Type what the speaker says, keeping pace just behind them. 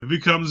he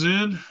comes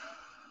in,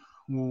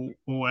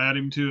 we'll add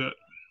him to it.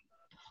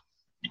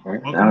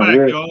 Welcome Sounds back,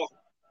 good. y'all.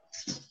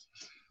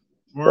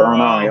 Going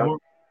on, y'all?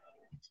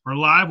 We're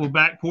live with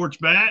Back Porch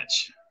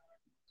Batch.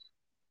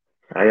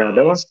 How y'all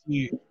doing? Let's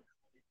see.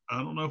 I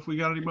don't know if we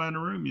got anybody in the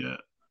room yet.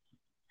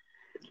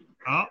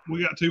 Oh,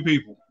 we got 2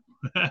 people.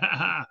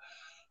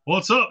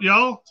 What's up,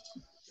 y'all?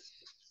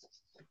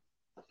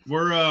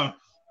 We're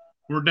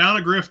down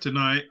a Griff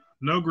tonight.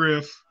 No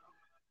Griff.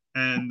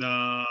 And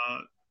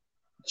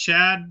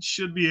Chad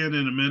should be in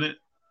a minute.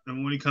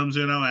 And when he comes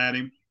in, I'll add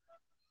him.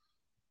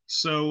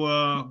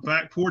 So,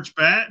 Back Porch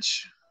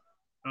Batch,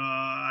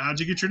 how'd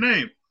you get your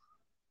name?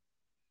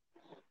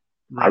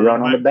 I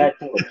run on the back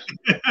porch.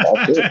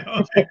 That's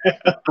it.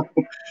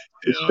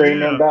 You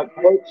scream on back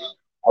porch,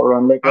 I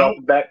run liquor off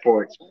the back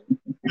porch.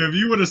 If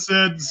you would have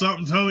said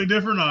something totally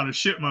different, I'd have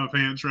shit my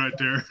pants right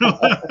there.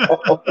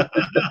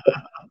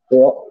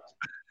 Yeah,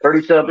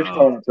 pretty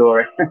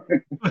self-explanatory.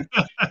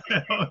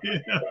 Hell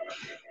yeah.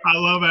 I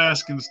love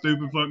asking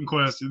stupid fucking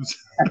questions.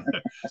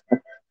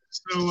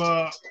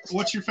 So,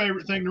 what's your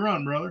favorite thing to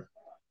run, brother?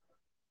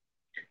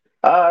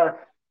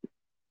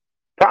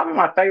 Probably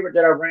my favorite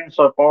that I've ran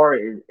so far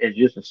is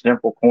just a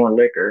simple corn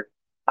liquor.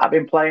 I've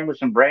been playing with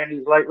some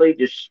brandies lately,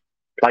 just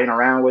playing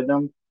around with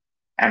them.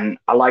 And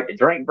I like to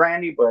drink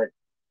brandy, but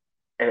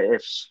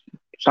it's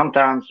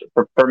sometimes,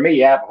 for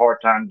me, I have a hard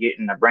time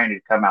getting a brandy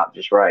to come out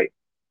just right.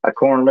 A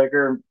corn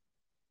liquor,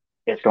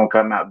 it's going to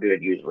come out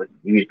good usually.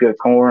 You use good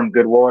corn,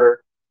 good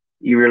water,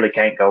 you really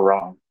can't go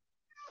wrong.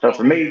 So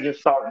for me, just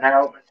starting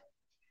out,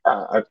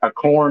 a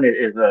corn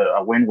is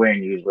a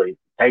win-win usually.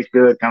 Tastes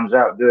good, comes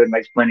out good,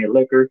 makes plenty of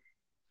liquor.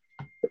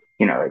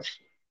 You know, it's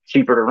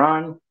cheaper to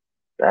run.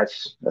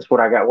 That's what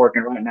I got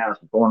working right now,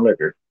 some corn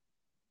liquor.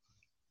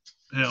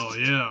 Hell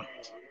yeah.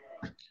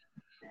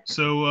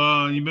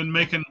 So you've been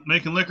making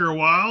liquor a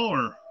while,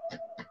 or?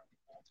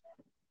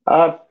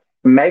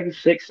 Maybe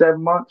 6-7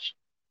 months.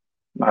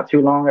 Not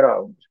too long at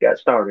all. Just got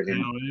started.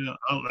 Hell yeah.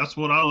 Oh, that's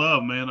what I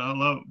love, man. I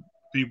love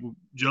people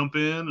jump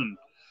in and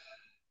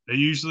they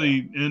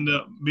usually end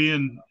up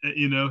being,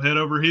 head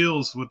over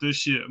heels with this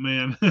shit,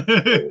 man.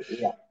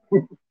 Yeah.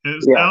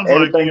 It sounds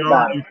like you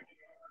already.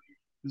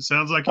 It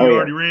sounds like you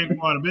already ran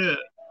quite a bit.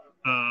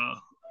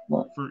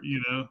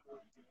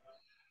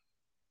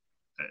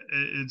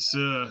 It's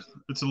a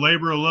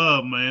labor of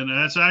love, man.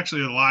 That's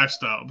actually a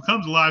lifestyle. It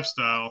becomes a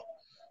lifestyle.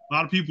 A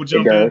lot of people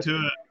jump into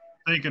it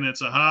thinking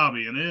it's a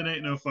hobby, and it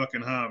ain't no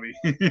fucking hobby.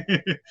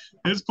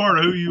 It's part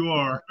of who you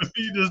are.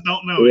 You just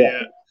don't know it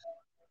yet.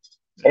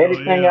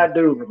 Everything I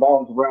do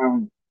revolves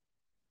around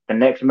the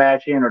next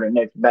match in or the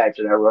next batch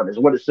that I run. Is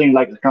what it seems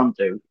like it's come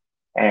to,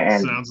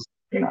 and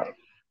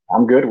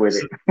I'm good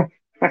with it.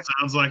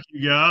 Sounds like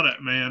you got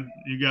it, man.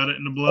 You got it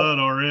in the blood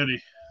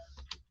already.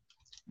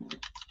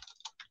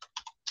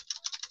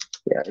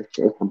 Yeah, it's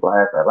a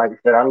blast. Like I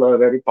said, I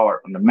love every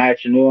part, from the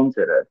matching in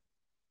to the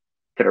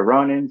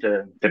running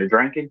to the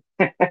drinking.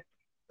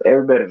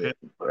 Every bit of it.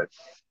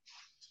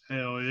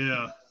 Hell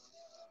yeah.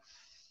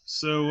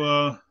 So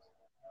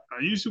I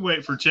usually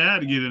wait for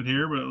Chad to get in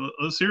here, but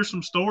let's hear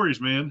some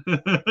stories, man.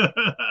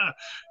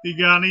 You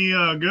got any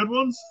good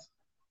ones?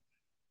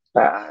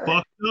 Fucked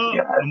up.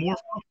 Yeah. The more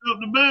fucked up,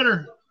 the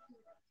better.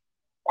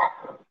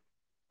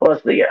 Well,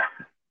 let's see.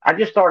 I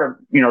just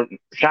started,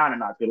 shining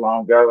not too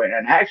long ago,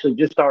 and actually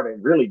just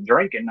started really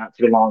drinking not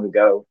too long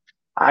ago.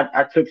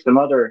 I took some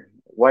other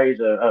ways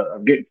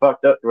of getting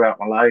fucked up throughout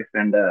my life,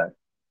 and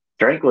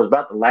drink was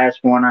about the last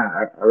one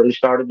I really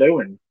started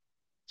doing.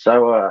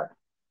 So I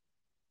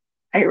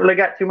ain't really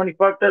got too many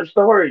fucked up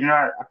stories.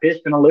 I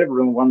pissed in the living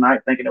room one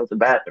night thinking it was a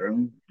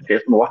bathroom.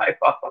 Pissed my wife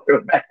off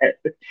real bad.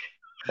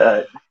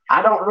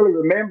 I don't really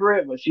remember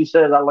it, but she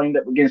says I leaned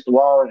up against the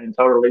wall and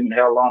told her to leave me the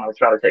hell alone. I was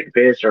trying to take a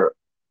piss or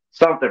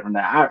something from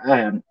that. I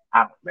don't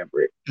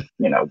remember it,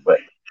 but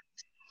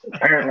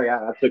apparently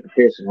I took a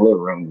piss in the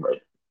living room.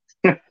 But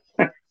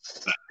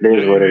it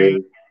is what it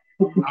is.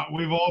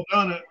 We've all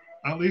done it.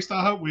 At least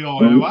I hope we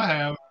all have. I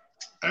have.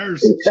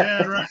 There's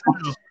Chad right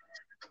now.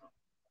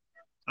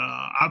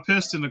 I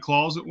pissed in the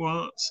closet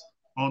once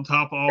on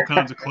top of all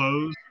kinds of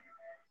clothes.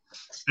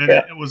 And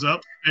it was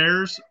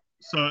upstairs.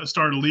 So it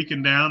started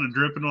leaking down and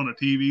dripping on a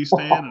TV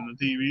stand and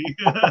the TV.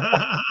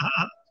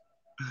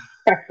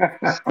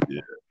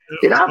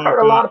 I've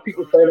heard a lot of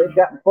people say they've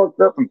gotten fucked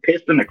up and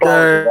pissed in the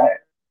closet.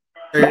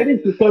 Maybe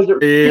it's because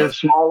it's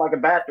small like a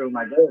bathroom,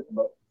 I guess.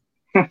 But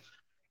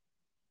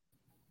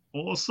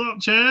well, what's up,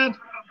 Chad?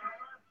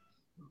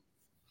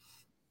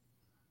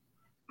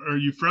 Are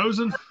you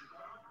frozen?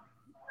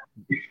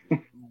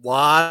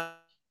 What?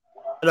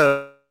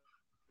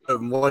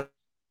 What?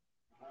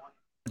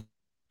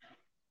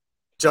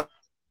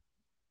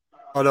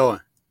 Hold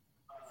on.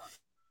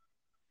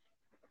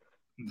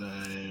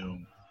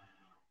 Damn.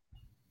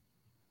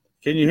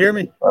 Can you hear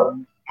me?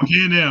 We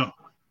can now.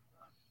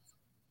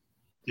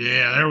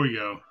 Yeah, there we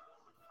go.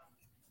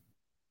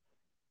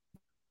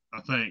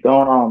 I think.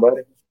 Going on,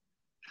 buddy.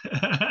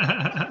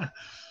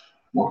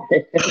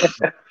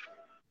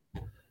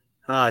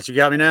 All right, you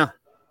got me now?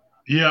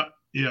 Yeah.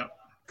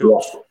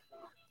 Cool.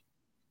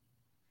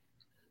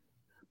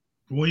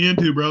 What you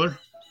into, brother?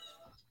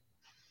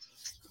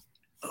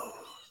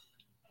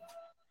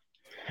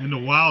 In the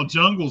wild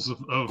jungles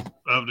of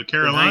the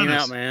Carolinas. Hanging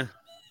out, man.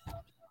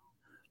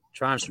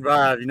 Trying to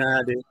survive, you know how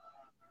I do.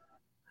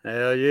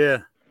 Hell yeah.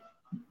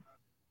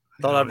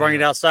 Thought I'd bring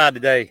it outside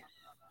today.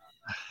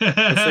 We'll see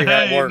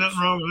how it works. Ain't nothing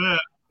wrong with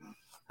that.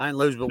 I ain't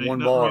lose but Ain't one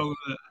nothing bar. wrong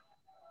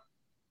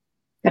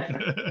with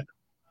that.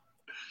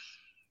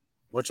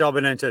 What y'all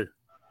been into?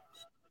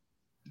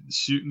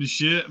 Shooting the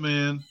shit,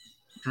 man.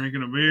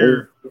 Drinking a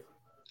beer.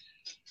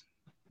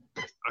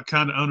 I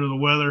kind of under the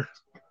weather.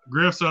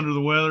 Griff's under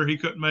the weather. He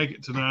couldn't make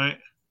it tonight.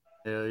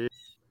 Hell yeah.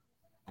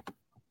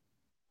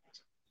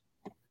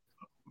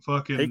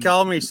 Fucking. He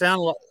called me. He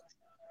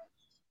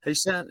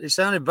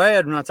sounded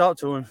bad when I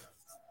talked to him.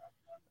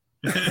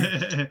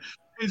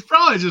 He's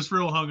probably just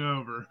real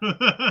hungover.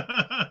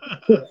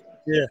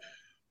 Yeah.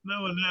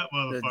 Knowing that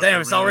motherfucker.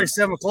 Damn, it's already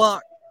 7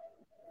 o'clock.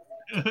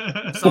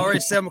 It's already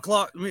 7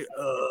 o'clock.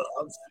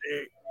 I'm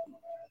sick.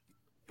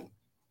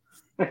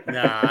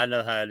 Nah, I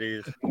know how it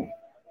is.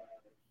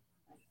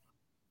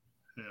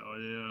 Hell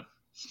yeah.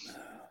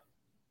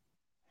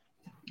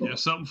 Yeah,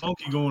 something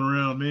funky going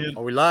around, man.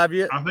 Are we live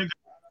yet? I think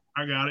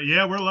I got it.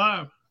 Yeah, we're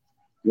live.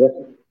 Yes.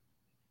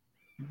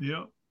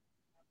 Yep.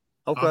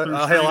 Okay.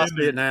 Oh, hell, I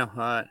see it now.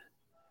 All right.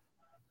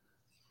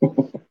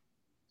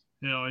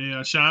 Hell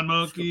yeah. Shine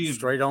Monkey. And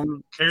Straight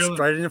on. Carolyn,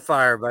 straight in the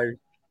fire, baby.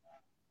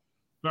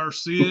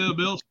 Garcia,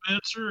 Bill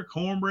Spencer,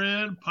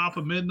 Cornbread,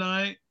 Papa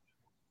Midnight,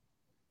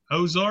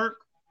 Ozark.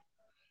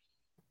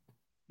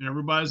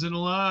 Everybody's in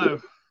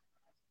alive.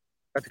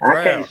 I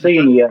can't see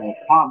any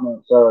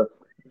comments.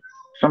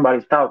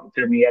 Somebody's talking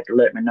to me. You have to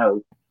let me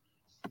know.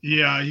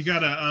 Yeah, you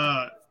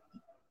gotta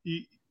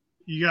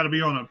you gotta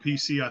be on a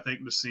PC, I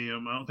think, to see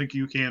them. I don't think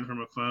you can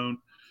from a phone.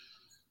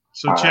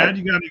 So, all Chad, right.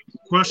 You got any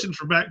questions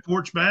for Back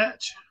Porch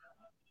Batch?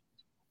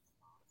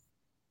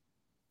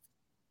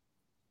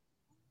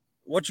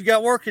 What you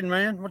got working,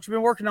 man? What you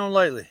been working on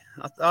lately?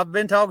 I've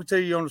been talking to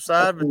you on the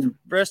side, but the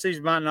rest of these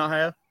might not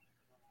have.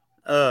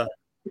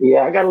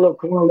 Yeah, I got a little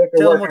corn liquor.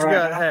 Tell them what you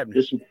got happening.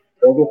 Just some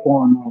regular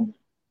corn.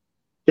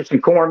 Just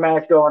some corn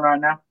mash going on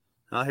now.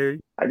 I hear you.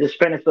 I just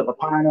finished up a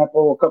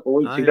pineapple a couple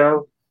weeks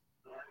ago.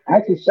 I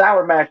actually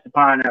sour mashed the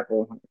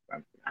pineapple.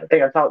 I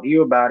think I talked to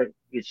you about it.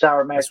 You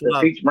sour mashed the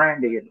peach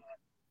brandy. And,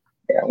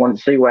 I wanted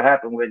to see what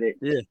happened with it.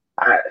 Yeah.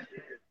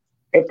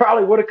 It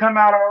probably would have come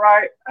out all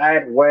right. I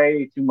had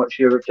way too much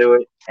sugar to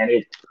it, and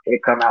it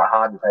come out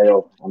hot as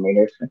hell. I mean,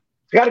 it's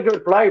got a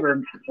good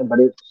flavor, but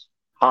it's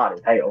hot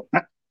as hell.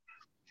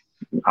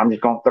 I'm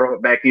just gonna throw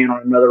it back in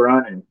on another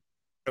run and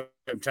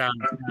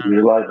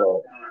realize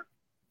that.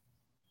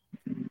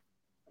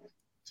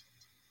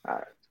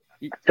 I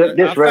took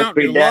this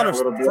recipe down a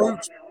little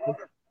bit.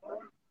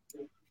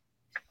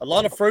 A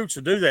lot of fruits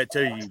will do that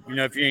to you,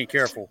 if you ain't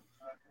careful.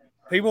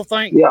 People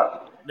think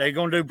they're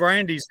going to do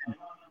brandies and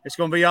it's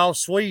going to be all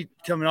sweet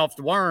coming off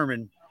the worm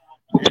and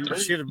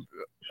shit rip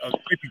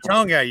your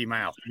tongue out of your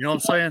mouth. You know what I'm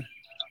saying?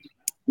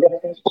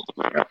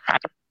 Yeah.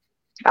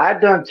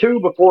 I'd done 2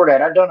 before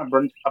that. I'd done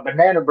a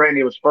banana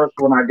brandy was the first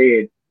one I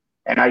did.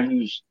 And I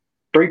used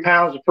 3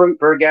 pounds of fruit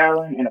per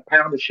gallon and a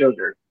pound of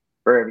sugar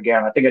for every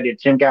gallon. I think I did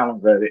 10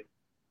 gallons of it.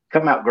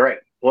 Come out great.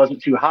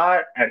 Wasn't too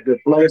hot. Had a good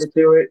flavor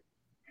to it.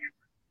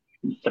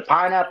 The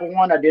pineapple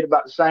one I did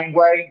about the same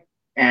way.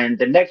 And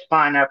the next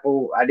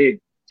pineapple, I did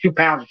 2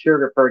 pounds of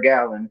sugar per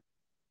gallon.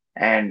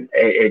 And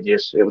it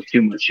was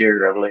too much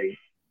sugar, I believe.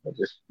 It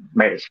just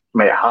made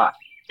it hot.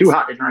 Too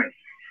hot to drink.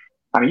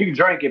 I mean, you can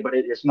drink it, but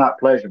it's not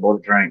pleasurable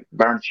to drink.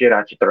 Burn shit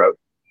out your throat.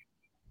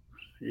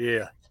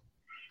 Yeah.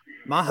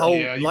 My whole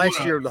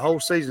the whole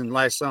season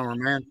last summer,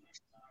 man.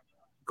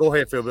 Go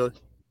ahead, Phil Billy.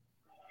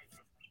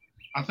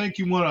 I think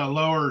you want a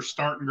lower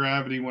starting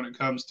gravity when it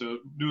comes to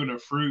doing a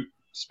fruit,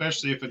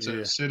 especially if it's an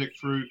acidic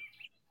fruit.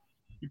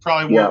 You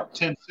probably want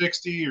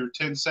 1060 or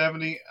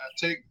 1070. I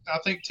think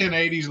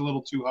 1080 is a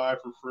little too high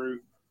for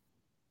fruit.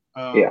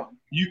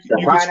 You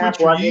can switch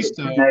your yeast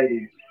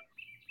to.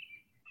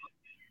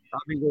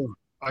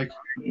 Like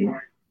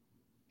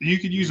you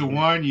could use a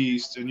wine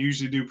yeast and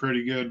usually do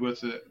pretty good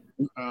with it.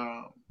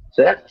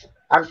 So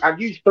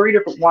I've used 3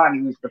 different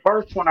wine yeasts. The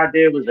first one I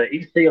did was an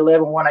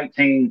EC11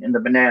 118 in the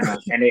banana,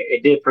 and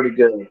it did pretty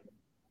good.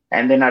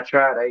 And then I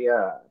tried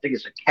I think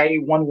it's a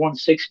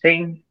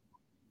K1116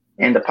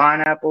 in the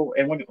pineapple.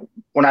 And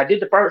when I did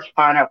the first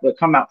pineapple, it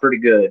come out pretty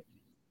good.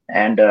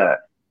 And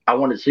I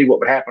wanted to see what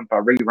would happen if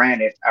I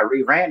reran it. I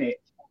reran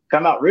it,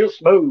 come out real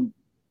smooth,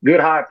 good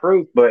high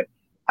proof, but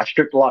I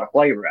stripped a lot of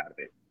flavor out of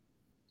it.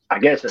 I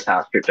guess that's how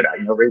I stripped it out,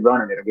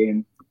 rerunning it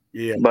again.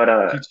 Yeah. But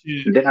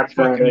then I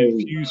tried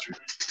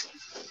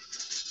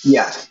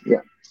Yeah,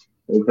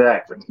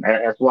 exactly.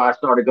 That's why I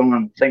started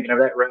thinking of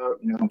that route.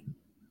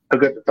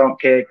 Hook up the thump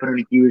keg, put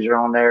an infuser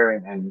on there,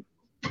 and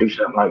do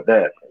something like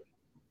that.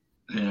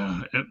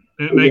 Yeah,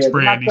 it makes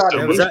brandy.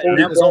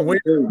 That was on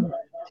weird.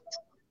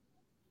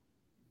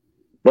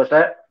 What's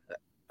that?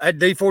 That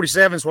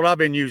D47 is what I've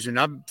been using.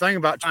 I'm thinking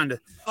about trying to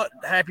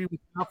happy with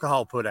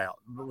alcohol put out,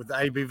 but with the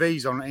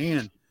ABVs on the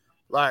end,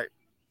 like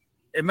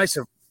it makes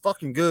a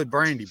fucking good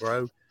brandy,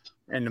 bro.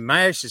 and the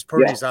mash is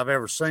prettiest I've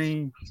ever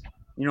seen.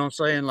 You know what I'm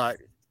saying? Like,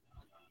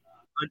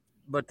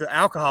 but the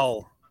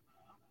alcohol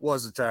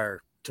wasn't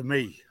there to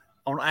me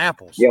on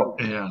apples.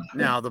 Yeah.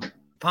 Now the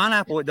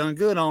pineapple, it done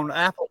good on the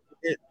apple.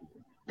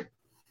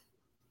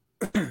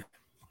 I'm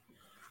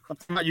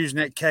not using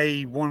that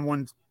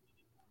K1118,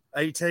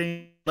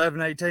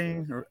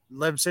 1118 or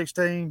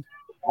 1116.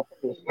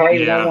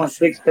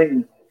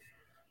 K1116.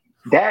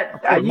 That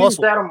I used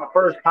that on my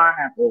first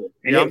pineapple,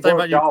 and it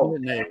worked off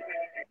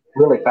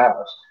really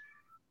fast.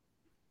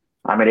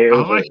 I mean, it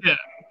was I like that.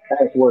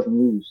 Fast working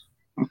use.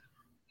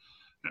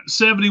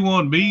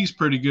 71B is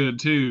pretty good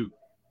too.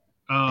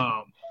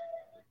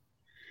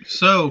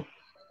 So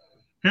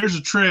here's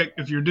a trick: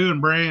 if you're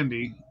doing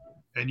brandy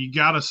and you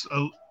got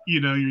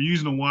you're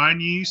using a wine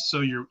yeast,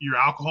 so your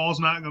alcohol is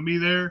not going to be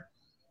there,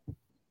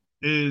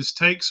 is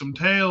take some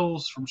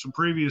tails from some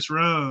previous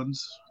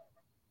runs.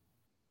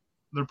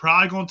 They're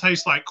probably going to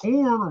taste like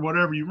corn or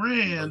whatever you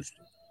ran.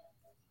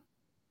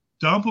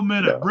 Dump them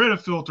in a Brita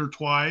filter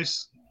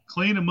twice,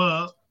 clean them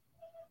up,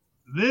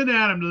 then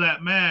add them to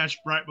that mash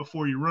right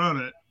before you run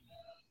it.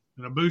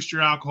 It'll boost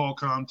your alcohol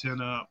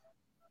content up.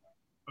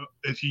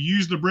 If you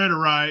use the Brita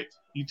right,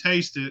 you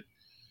taste it,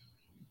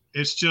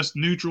 it's just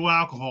neutral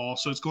alcohol,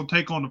 so it's going to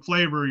take on the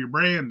flavor of your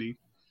brandy.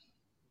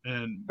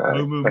 And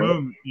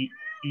boom.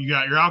 You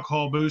got your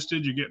alcohol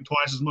boosted. You're getting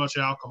twice as much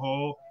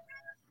alcohol,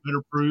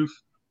 better proof.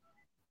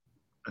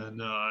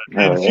 And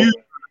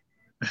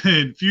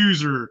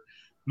infuser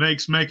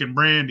makes making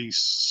brandy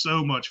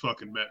so much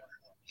fucking better.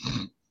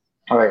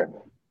 Oh yeah,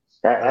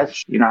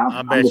 that's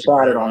I'm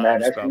decided on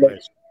that.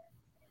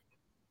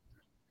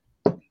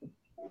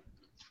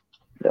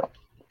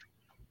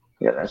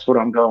 That's what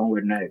I'm going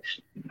with next.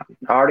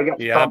 I already got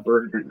the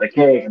pumper, the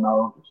keg, and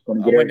all. Just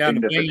going to get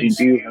everything to put the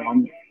infusion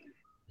on.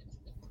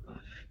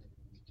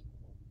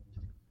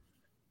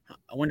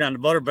 I went down to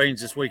Butterbeans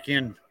this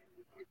weekend.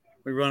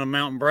 We run a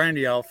mountain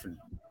brandy off, and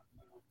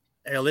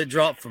hell, it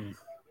dropped from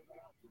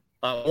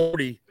about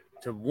 40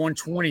 to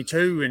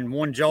 122 in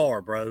one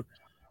jar, bro.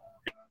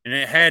 And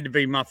it had to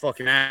be my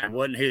fucking eye. It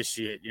wasn't his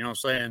shit. You know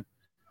what I'm saying?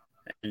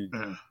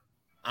 And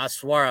I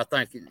swear I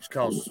think it's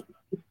because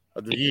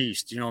of the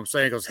yeast. You know what I'm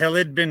saying? Because, hell,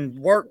 it'd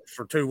been worked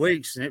for 2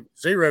 weeks, and it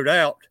zeroed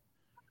out.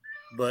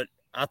 But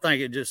I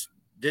think it just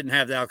didn't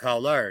have the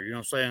alcohol there. You know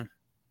what I'm saying?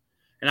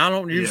 And I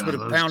don't use but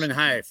a pound and a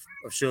half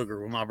of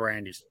sugar with my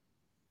brandies.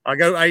 I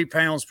go 8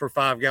 pounds per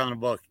 5 gallon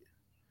bucket.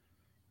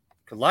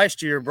 Because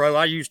last year, bro,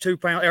 I used 2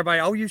 pounds.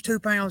 Everybody, use 2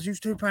 pounds, use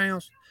 2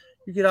 pounds.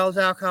 You get all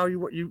this alcohol,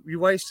 you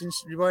wasting.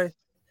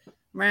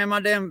 Man,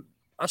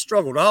 I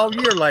struggled all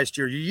year last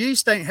year. Your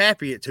yeast ain't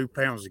happy at 2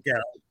 pounds a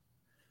gallon.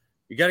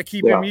 You got to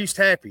keep them yeast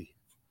happy.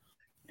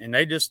 And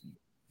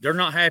they're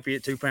not happy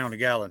at 2 pounds a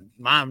gallon.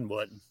 Mine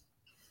wasn't.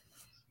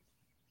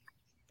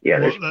 Yeah,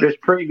 this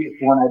previous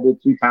one I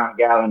did 2 pound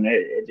gallon.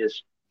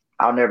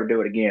 I'll never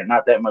do it again.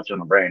 Not that much on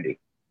the brandy.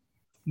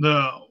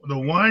 The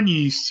wine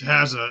yeast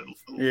has a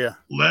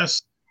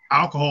less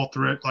alcohol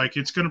threat. Like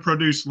it's going to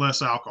produce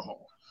less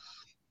alcohol.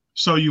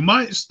 So you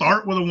might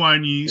start with a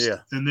wine yeast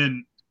and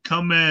then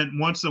come in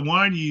once the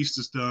wine yeast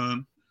is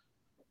done.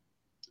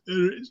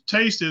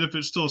 Taste it. If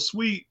it's still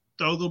sweet,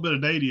 throw a little bit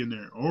of daty in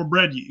there or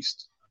bread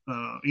yeast,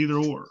 either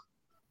or,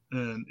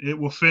 and it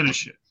will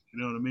finish it. You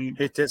know what I mean?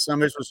 Hit that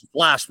some of this with some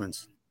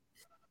Fleischmann's.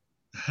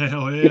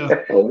 Hell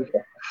yeah.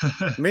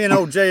 Me and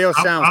old JL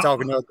Shine was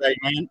talking the other day,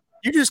 man.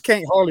 You just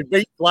can't hardly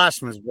beat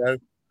Fleischmann's, bro.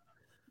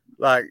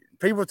 Like,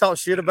 people talk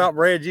shit about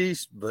bread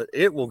yeast, but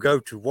it will go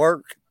to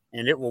work,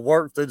 and it will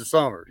work through the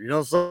summer. You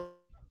know what I'm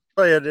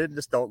saying? It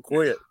just don't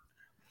quit.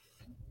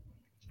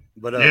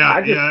 But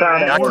I keep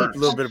a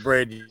little bit of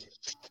bread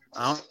yeast.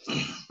 I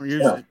don't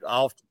use it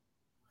often.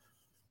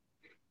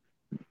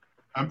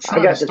 I'm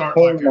trying to start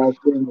like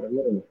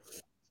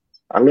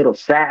a little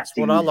sap. That's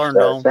what I learned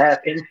on.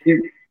 Sap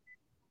Institute.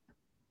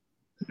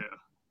 Yeah.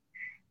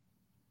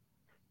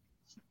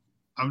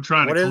 I'm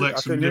trying to collect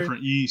some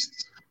different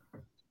yeasts.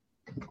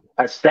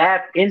 A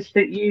sap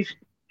instant yeast.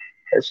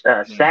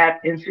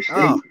 Sap instant.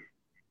 Oh.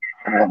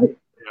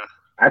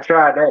 I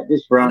tried that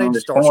this run on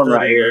this corn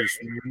right here.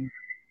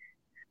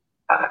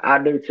 I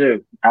do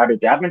too. I've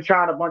been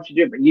trying a bunch of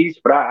different yeasts,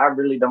 but I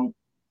really don't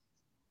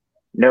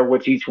know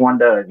what each one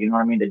does. You know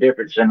what I mean? The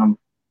difference in them.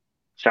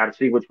 Try to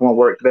see which one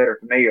works better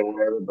for me or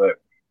whatever. But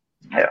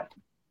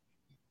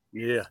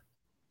yeah.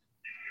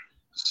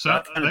 So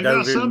I kind of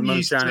dove into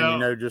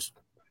moonshine, just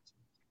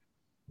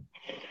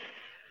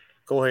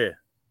go ahead.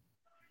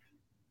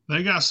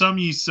 They got some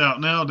yeasts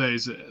out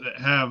nowadays that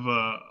have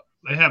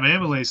they have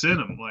amylase in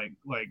them,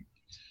 like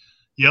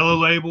Yellow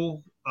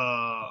Label,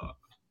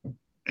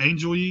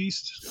 Angel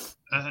yeast.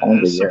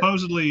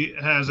 Supposedly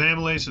has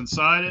amylase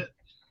inside it.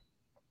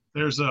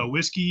 There's a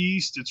whiskey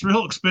yeast. It's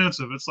real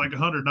expensive. It's like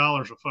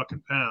 $100 a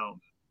fucking pound.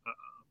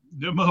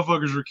 Them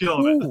motherfuckers are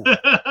killing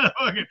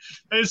it.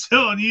 They're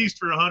selling yeast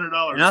for $100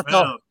 a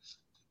pound.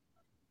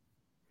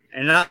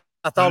 And I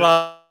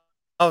thought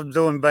I was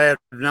doing bad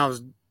when I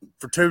was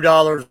for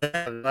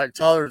 $2, like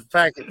 $2 a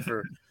packet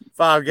for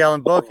 5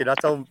 gallon bucket. I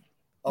told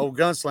old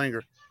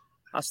Gunslinger,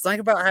 I was thinking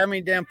about how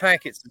many damn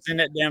packets that's in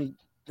that damn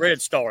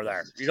Red Star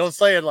there. You don't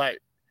say it like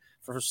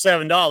for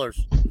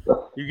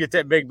 $7, you get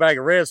that big bag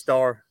of Red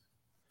Star.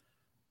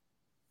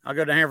 I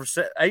go down here for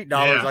 $8.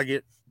 Yeah. I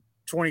get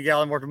 20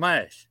 gallon worth of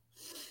mash.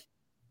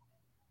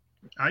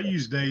 I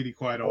use Daily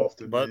quite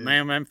often. But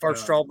man,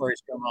 first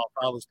strawberries come off,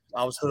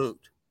 I was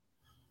hooked.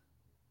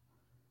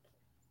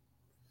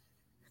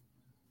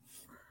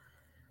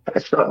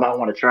 That's something I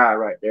want to try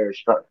right there.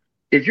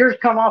 Did yours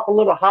come off a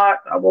little hot?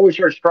 I've always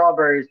heard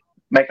strawberries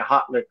make a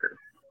hot liquor.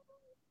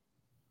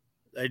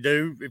 They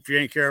do if you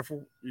ain't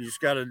careful. You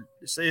just gotta.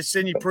 It's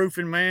in your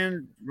proofing,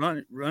 man.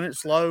 Run it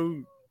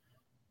slow.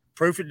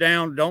 Proof it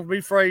down. Don't be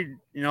afraid.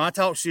 You know, I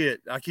talk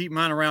shit. I keep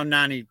mine around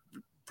 90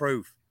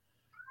 proof.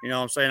 You know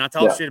what I'm saying? I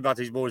talk shit about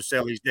these boys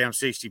selling these damn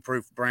 60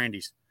 proof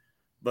brandies.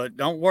 But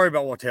don't worry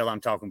about what the hell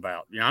I'm talking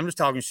about. You know, I'm just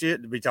talking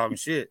shit to be talking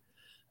shit.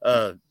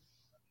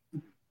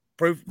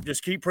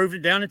 Just keep proofing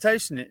it down and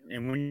tasting it.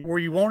 And where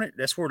you want it,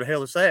 that's where the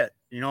hell it's at.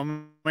 You know what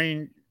I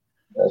mean?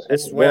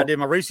 That's the way I did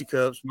my Reese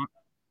cups.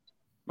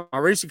 My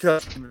Reese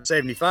cups are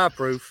 75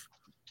 proof,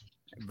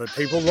 but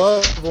people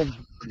love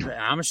them.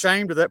 I'm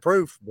ashamed of that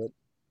proof, but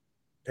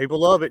people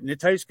love it and it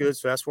tastes good,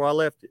 so that's where I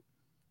left it.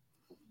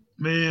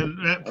 Man,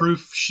 that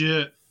proof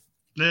shit,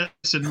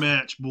 that's a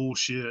match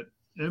bullshit.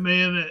 And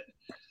man,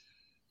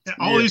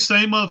 all these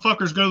same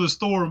motherfuckers go to the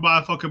store and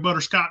buy fucking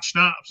butterscotch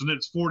schnapps and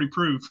it's 40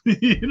 proof.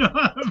 You know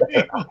what I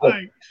mean?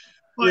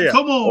 Like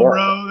come on,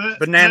 bro.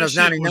 Bananas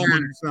 99 or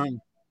something.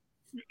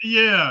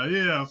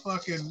 Yeah,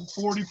 fucking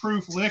 40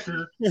 proof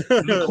liquor.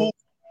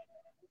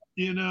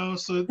 You know,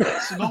 so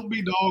don't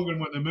be dogging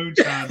with the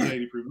moonshine's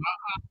 80 proof.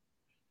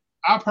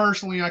 I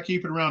personally, I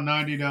keep it around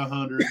 90 to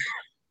 100.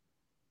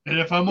 And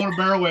if I'm on a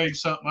barrel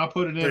age something, I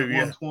put it in at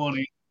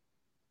 120.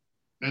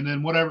 And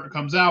then whatever it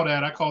comes out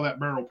at, I call that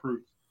barrel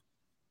proof.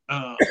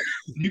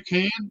 You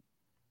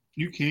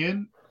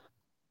can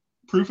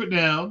proof it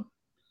down.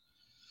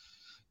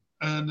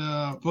 And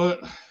but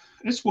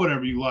it's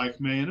whatever you like,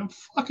 man. And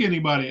fuck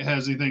anybody that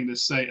has anything to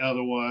say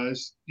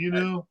otherwise, you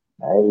know.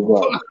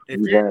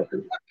 Man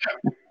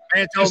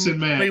told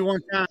me one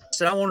time, I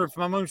said, I wonder if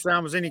my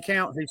moonshine was any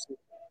count.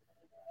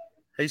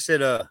 He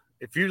said,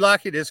 if you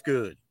like it, it's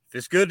good. If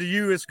it's good to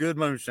you, it's good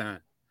moonshine.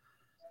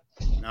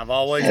 And I've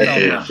always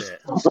thought about that.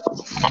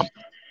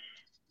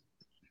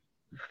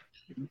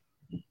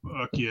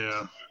 Fuck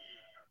yeah.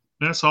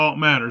 That's all that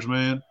matters,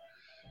 man.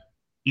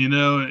 You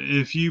know,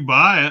 if you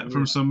buy it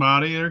from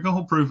somebody, they're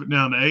going to proof it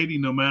down to 80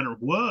 no matter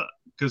what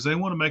because they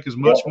want to make as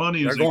much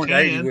money as they can. To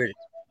 80 with it.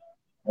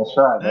 That's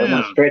right. They're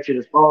going to stretch it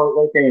as far as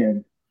they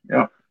can.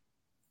 Yeah.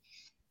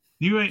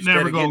 You ain't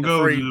never going to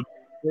go to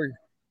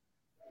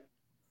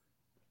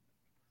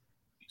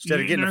Instead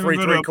of getting a free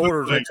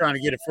 3/4, they're trying to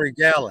get a free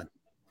gallon.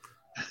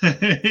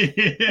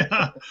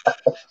 Yeah.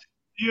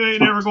 You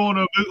ain't never going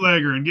to a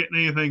bootlegger and getting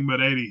anything but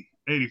 80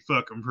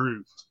 fucking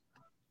proof.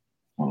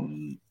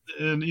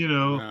 And, you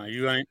know. No,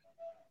 you ain't.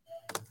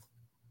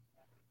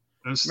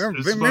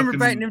 Remember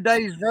back in them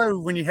days, bro,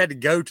 when you had to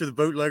go to the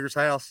bootlegger's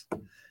house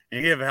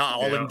and give out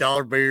all them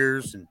dollar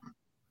beers and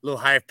little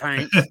half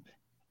pints?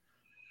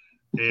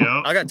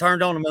 Yeah. I got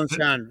turned on to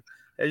moonshine.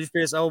 There used to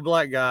be this old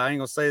black guy. I ain't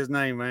going to say his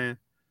name, man.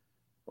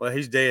 Well,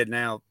 he's dead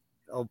now.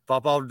 Oh,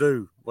 Papa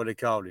Do, what they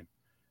called him.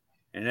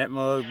 And that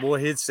mug, boy,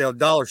 he'd sell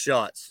dollar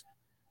shots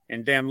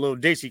in damn little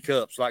Dixie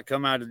cups, like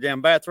come out of the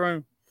damn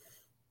bathroom.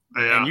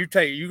 Yeah. And you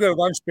go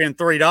and spend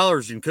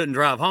 $3 and couldn't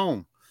drive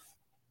home.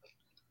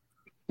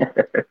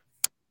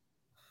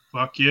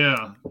 Fuck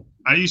yeah.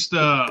 I used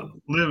to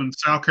live in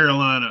South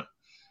Carolina.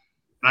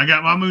 And I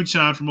got my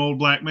moonshine from old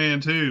black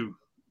man too.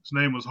 His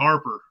name was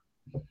Harper.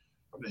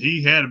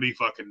 He had to be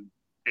fucking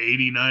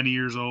 80, 90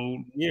 years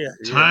old. Yeah.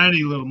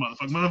 Tiny little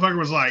motherfucker. Motherfucker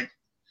was like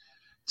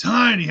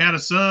tiny. Had a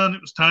son. It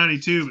was tiny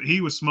too, but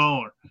he was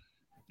smaller.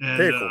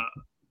 And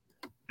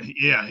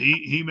yeah,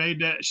 he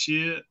made that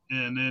shit.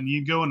 And then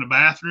you go in the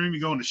bathroom,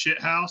 you go in the shit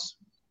house.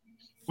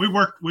 We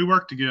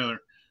worked together.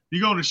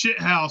 You go in the shit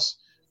house,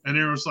 and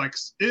there was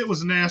it was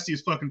the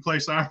nastiest fucking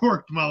place I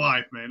worked in my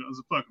life, man. It was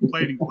a fucking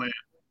plating plant.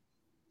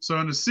 So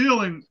in the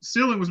ceiling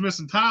was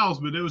missing tiles,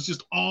 but it was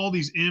just all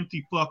these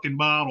empty fucking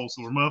bottles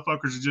where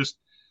motherfuckers are just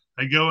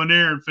they go in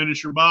there and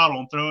finish your bottle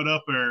and throw it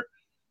up there.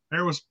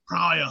 There was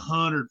probably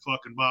 100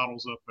 fucking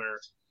bottles up there,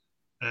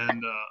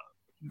 and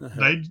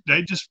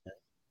they just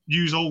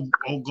use old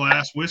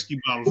glass whiskey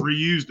bottles,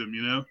 reused them,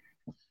 you know.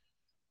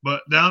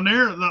 But down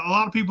there, a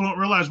lot of people don't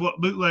realize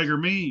what bootlegger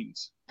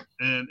means.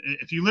 And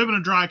if you live in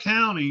a dry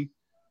county,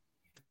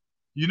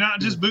 you're not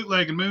just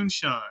bootlegging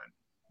moonshine.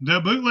 The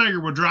bootlegger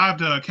would drive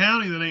to a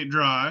county that ain't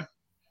dry.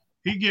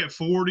 He'd get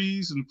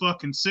 40s and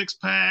fucking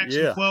 6-packs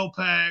and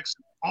 12-packs,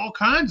 all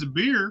kinds of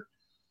beer.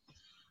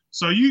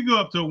 So you go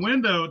up to a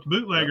window at the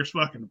bootlegger's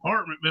fucking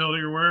apartment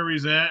building or wherever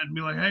he's at and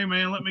be like, hey,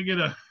 man, let me get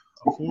a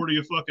 40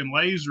 of fucking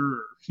Laser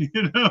or,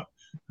 you know,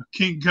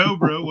 King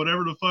Cobra,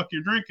 whatever the fuck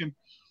you're drinking.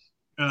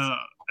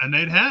 And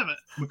they'd have it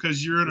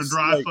because you're in a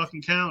dry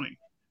fucking county.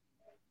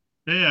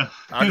 Yeah.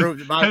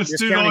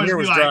 This county here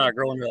was dry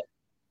growing up.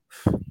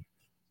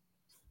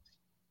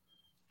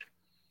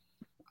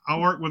 I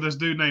worked with this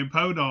dude named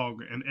Podog,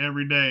 and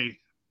every day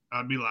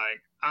I'd be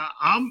like,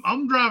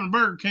 I'm driving to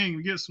Burger King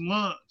to get some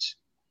lunch.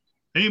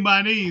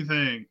 Anybody need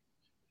anything?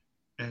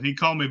 And he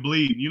called me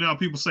Bleed. You know how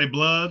people say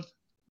blood?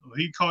 Well,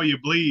 he'd call you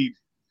Bleed.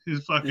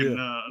 He's fucking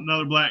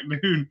another black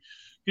dude.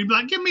 He'd be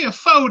like, give me a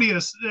 40,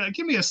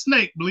 give me a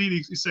snake, Bleed.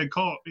 He said,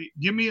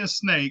 give me a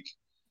snake.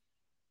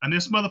 And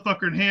this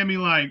motherfucker would hand me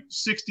like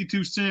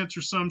 62 cents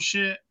or some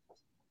shit.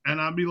 And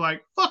I'd be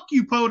like, fuck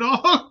you,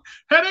 Podog.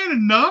 That ain't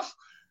enough.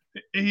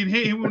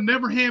 He would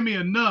never hand me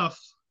enough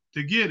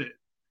to get it.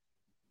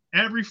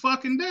 Every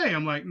fucking day.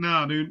 I'm like,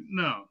 nah, dude,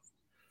 no.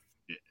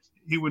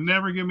 He would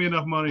never give me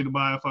enough money to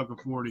buy a fucking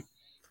 40.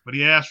 But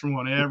he asked for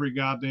one every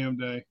goddamn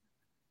day.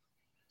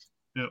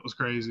 It was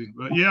crazy.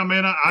 But yeah,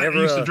 man, I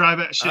used to drive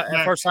that shit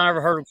back. First time I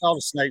ever heard him called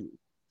a snake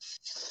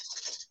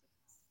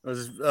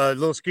was a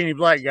little skinny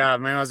black guy,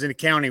 man, I was in the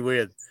county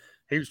with.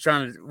 We was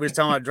talking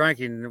about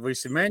drinking, and we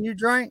said, man, you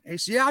drink? He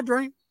said, yeah, I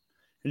drink.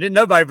 And didn't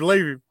nobody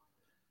believe him.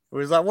 We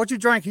was like, what you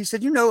drink? He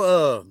said,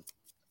 the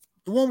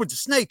one with the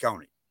snake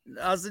on it.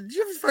 I said,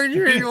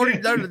 you ain't going to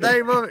know the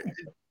name of it?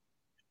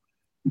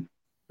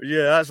 But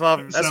yeah, that's why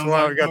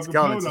I got to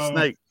call it a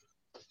snake.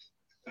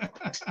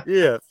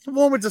 Yeah, the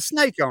one with the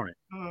snake on it.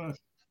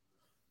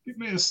 Give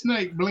me a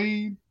snake,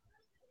 Bleed.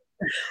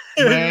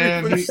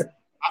 Man,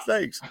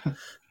 snakes.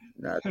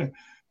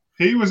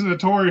 He was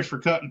notorious for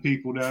cutting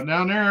people down.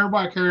 Down there,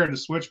 everybody carried a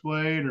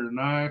switchblade or a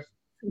knife.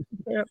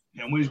 Yep.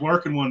 And we was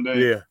working one day.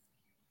 Yeah.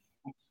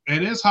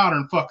 It is hotter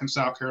in fucking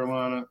South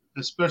Carolina,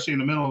 especially in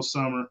the middle of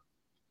summer.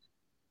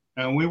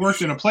 And we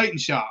worked in a plating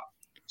shop.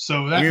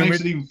 So that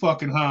makes it even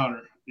fucking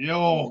hotter.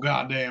 Oh,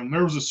 goddamn.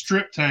 There was a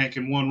strip tank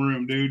in one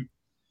room, dude.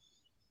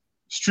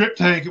 Strip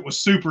tank, it was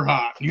super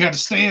hot. You had to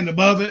stand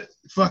above it,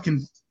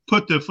 fucking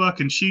put the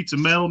fucking sheets of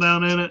metal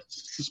down in it.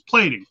 It's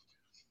plating.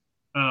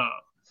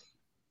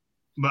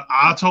 But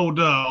I told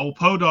old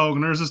Podog,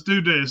 and there's this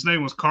dude that his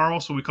name was Carl,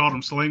 so we called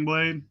him Sling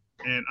Blade.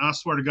 And I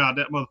swear to God,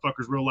 that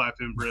motherfucker's real life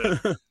inbred.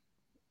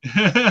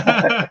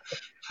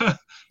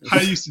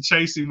 I used to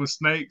chase him with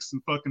snakes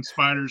and fucking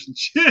spiders and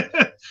shit.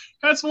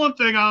 That's one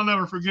thing I'll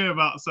never forget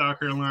about South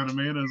Carolina,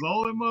 man, is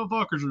all them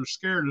motherfuckers are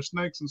scared of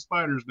snakes and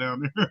spiders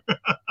down there.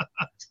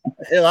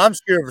 Hell, I'm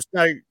scared of a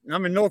snake.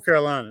 I'm in North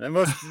Carolina.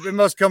 It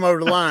must come over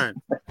the line.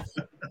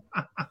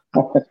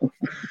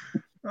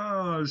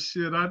 Oh,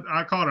 shit.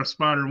 I caught a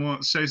spider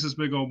once, chased this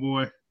big old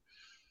boy.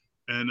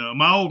 And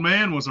my old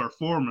man was our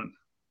foreman.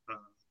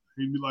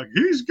 He'd be like,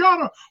 he's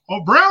got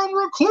a brown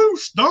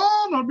recluse,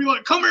 Don. I'd be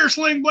like, come here,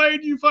 Sling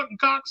Blade, you fucking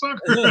cocksucker.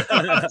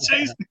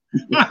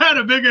 I had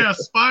a big-ass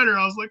spider.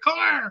 I was like, come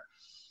here.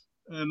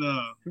 And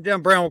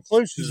damn brown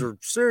recluses are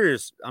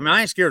serious. I mean,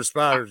 I ain't scared of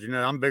spiders.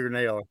 I'm bigger than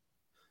they are.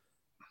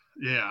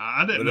 Yeah,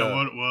 I didn't know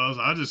what it was.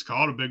 I just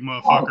caught a big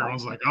motherfucker. I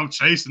was like, I'm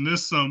chasing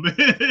this son of a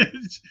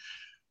bitch.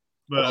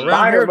 But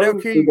around here, they'll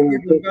keep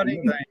about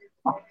anything.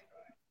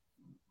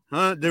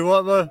 Huh? Do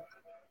what, though?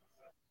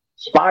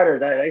 Spiders,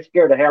 they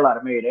scare the hell out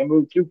of me. They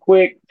move too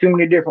quick, too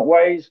many different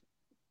ways.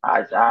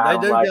 I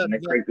don't like them. They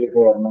creep the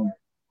hell out of me.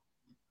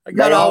 They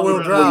got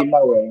all-wheel drive.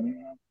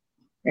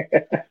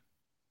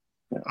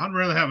 I'd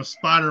rather have a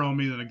spider on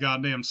me than a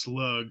goddamn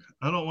slug.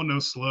 I don't want no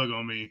slug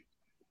on me.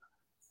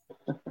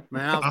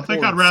 Man, I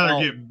think I'd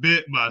rather get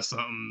bit by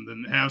something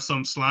than have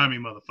some slimy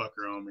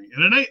motherfucker on me.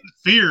 And it ain't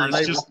fear,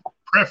 it's just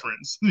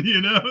preference.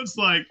 It's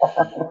like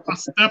I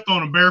stepped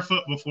on a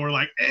barefoot before,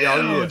 like,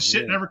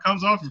 shit never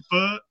comes off your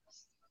foot.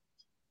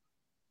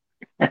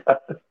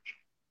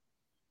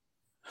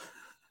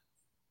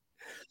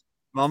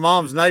 My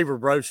mom's neighbor,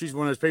 bro, she's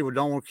one of those people who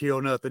don't want to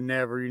kill nothing,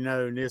 never,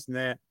 and this and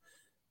that.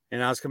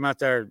 And I was coming out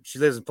there. She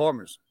lives in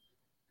apartments.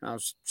 I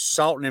was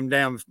salting them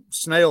damn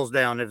snails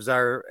down. It was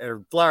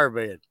our flower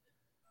bed.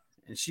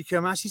 And she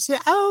come out. She said,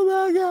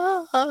 oh, my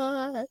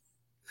God.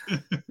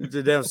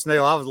 The damn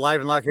snail. I was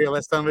laughing like hell.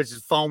 That son of a bitch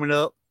is foaming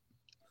up.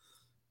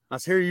 I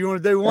said, here, you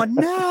want to do one?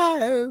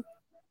 No.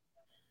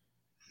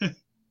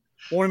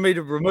 Wanted me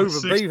to remove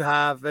a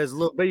beehive. There's a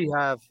little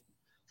beehive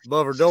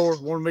above her door.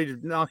 Wanted me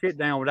to knock it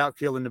down without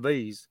killing the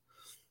bees.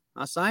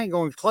 I said, I ain't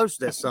going close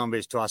to that son of a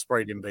bitch till I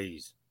spray them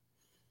bees.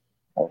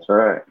 That's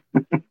right.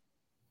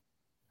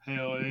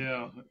 Hell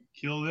yeah.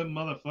 Kill them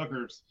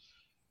motherfuckers.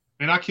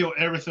 Man, I kill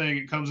everything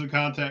that comes in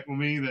contact with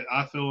me that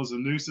I feel is a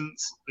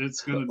nuisance.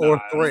 It's going to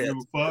die. I don't give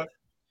a fuck.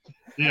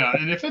 Yeah,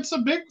 and if it's a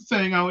big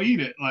thing, I'll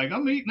eat it. Like,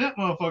 I'm eating that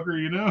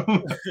motherfucker,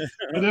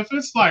 But if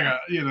it's like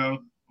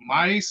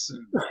mice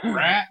and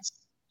rats,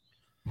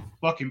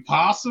 fucking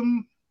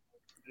possum,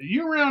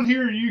 you around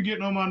here, you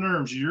getting on my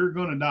nerves, you're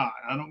going to die.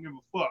 I don't give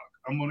a fuck.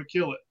 I'm going to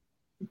kill it.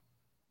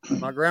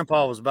 My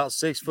grandpa was about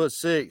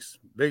 6'6",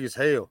 big as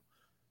hell.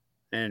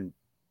 And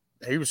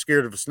he was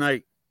scared of a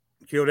snake.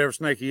 Killed every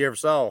snake he ever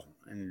saw.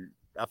 And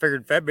I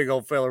figured if that big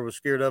old fella was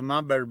scared of him,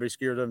 I better be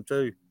scared of him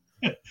too.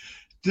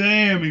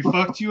 Damn, he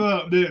fucked you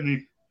up, didn't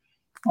he?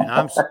 And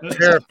I'm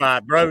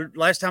terrified, bro.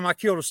 Last time I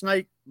killed a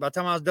snake, by the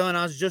time I was done,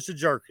 I was just a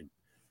jerkin.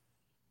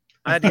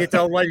 I had to get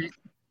the old lady.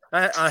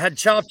 I had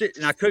chopped it,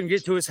 and I couldn't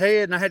get to his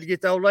head, and I had to get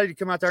the old lady to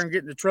come out there and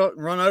get in the truck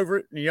and run over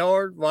it in the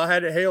yard while I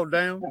had it held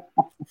down.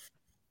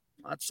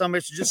 Some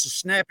bitch just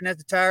snapping at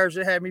the tires.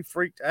 It had me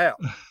freaked out.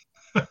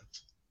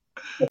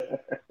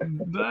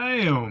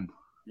 Damn.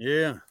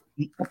 Yeah.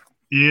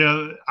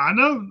 Yeah, I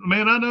know,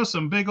 man. I know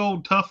some big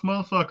old tough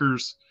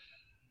motherfuckers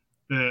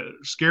that are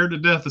scared to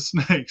death of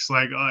snakes.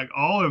 Like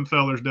all them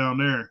fellers down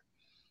there.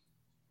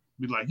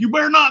 Be like, you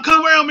better not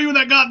come around me with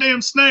that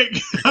goddamn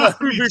snake. I'll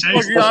be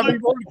chasing. I'll be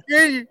going to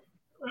kill you.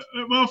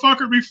 That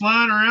motherfucker be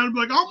flying around and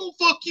be like, I'm gonna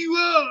fuck you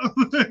up.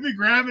 They be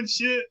grabbing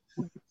shit.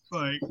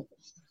 Like,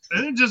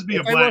 it'd just be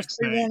a black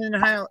snake. One in the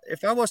house,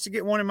 if I was to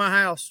get one in my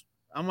house,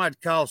 I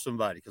might call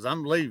somebody because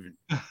I'm leaving.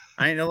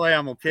 I ain't no way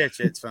I'm gonna catch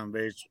that son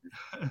bitch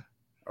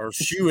or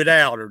shoo it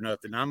out or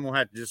nothing. I'm gonna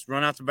have to just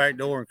run out the back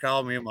door and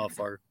call me a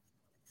motherfucker.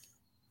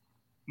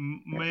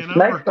 Man,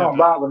 snakes don't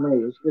bother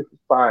me. It's just the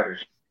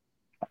spiders.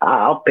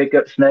 I'll pick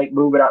up snake,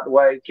 move it out the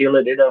way, kill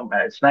it. It don't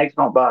matter. Snakes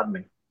don't bother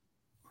me.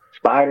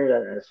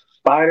 Spiders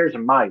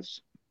and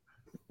mice.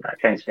 I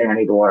can't stand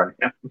either one.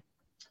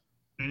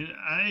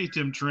 I ate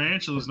them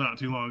tarantulas not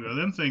too long ago.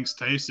 Them things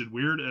tasted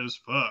weird as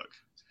fuck.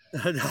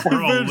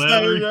 They're all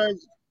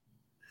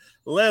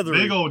leathery.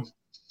 Big old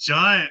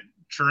giant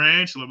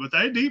tarantula, but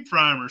they deep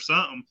fry them or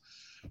something.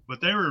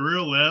 But they were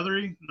real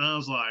leathery, and I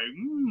was like,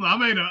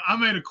 I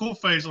made a cool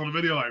face on the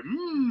video, like,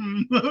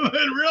 and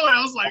really,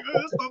 I was like,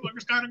 oh, this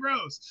motherfucker's kind of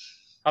gross.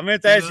 I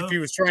meant to ask you if he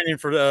was training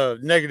for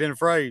Naked and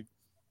Afraid.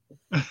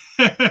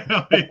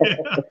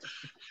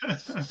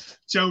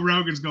 Joe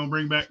Rogan's gonna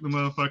bring back the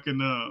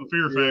motherfucking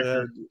Fear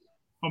Factor.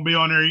 I'll be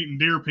on there eating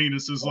deer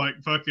penises like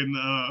fucking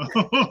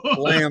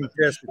lamb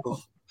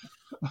testicles.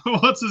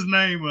 What's his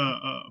name?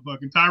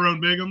 Fucking Tyrone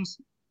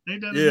Biggums.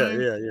 Ain't that his name?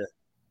 Yeah.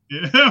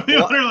 Yeah,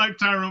 well, they're like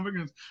Tyrone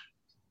Biggums.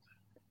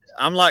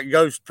 I'm like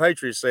Ghost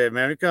Patriot said,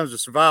 man. When it comes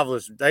to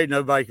survivalists, ain't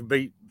nobody can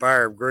beat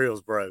Bear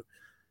Grylls, bro.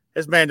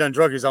 This man done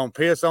drunk his own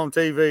piss on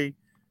TV.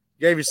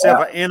 Gave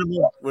himself an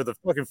animal with a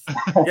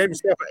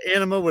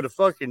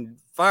fucking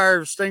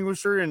fire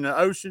extinguisher in the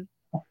ocean.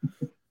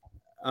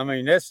 I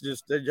mean,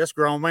 that's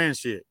grown man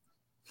shit.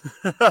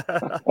 Yeah.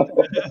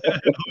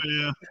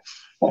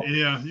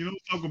 You know,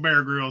 Uncle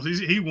Bear Grylls.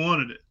 He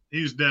wanted it.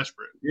 He was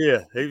desperate.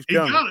 Yeah, he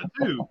got it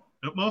too.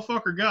 That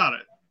motherfucker got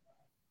it.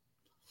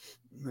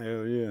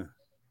 Hell yeah.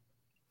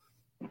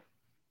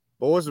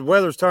 Boys, the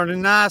weather's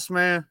turning nice,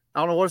 man.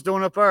 I don't know what's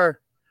doing up there.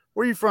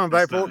 Where you from,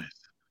 Back Porch? Nice.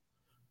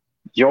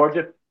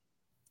 Georgia.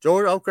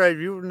 Georgia, okay.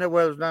 The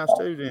weather's nice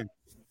too then.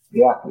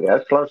 Yeah,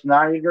 it's close to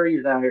 90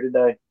 degrees down here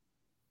today.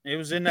 It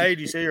was in the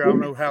 80s here. I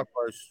don't know how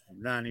close,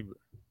 90. But...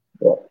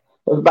 yeah. It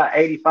was about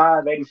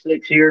 85,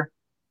 86 here.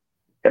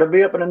 It'll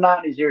be up in the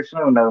 90s here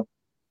soon, though.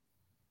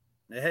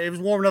 It was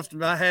warm enough to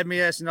have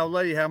me asking the old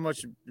lady how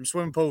much the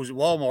swimming pools at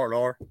Walmart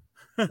are.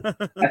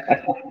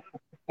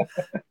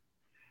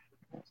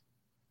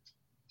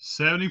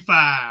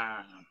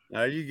 75.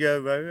 There you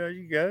go, baby. There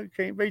you go.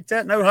 Can't beat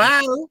that. No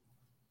Ohio.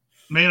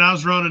 Man, I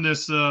was running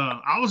this.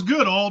 I was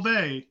good all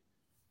day,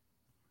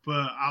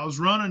 but I was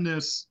running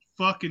this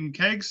fucking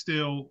keg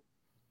still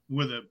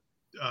with a.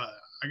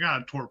 I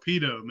got a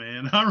torpedo,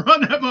 man. I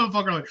run that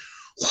motherfucker like.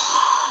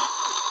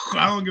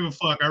 I don't give a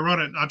fuck. I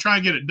run it. I try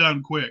and get it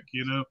done quick,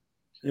 you know.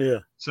 Yeah.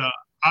 So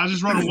I was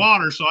just running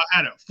water, so I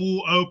had it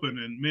full open,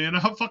 and man,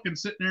 I'm fucking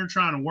sitting there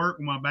trying to work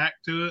with my back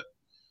to it.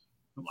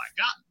 I'm like,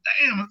 God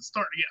damn, it's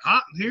starting to get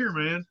hot in here,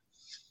 man.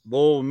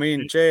 Boy, me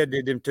and Chad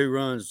did them 2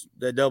 runs,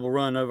 that double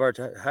run over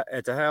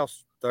at the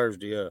house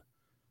Thursday.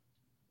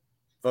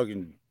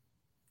 Fucking,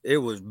 it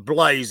was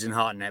blazing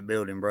hot in that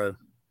building, bro.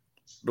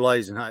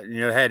 Blazing hot. You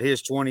know, had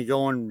his 20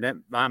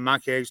 going, my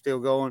keg still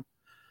going.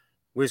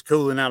 We was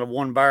cooling out of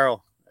 1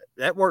 barrel.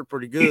 That worked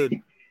pretty good.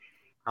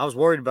 I was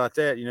worried about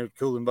that, you know,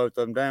 cooling both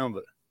of them down,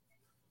 but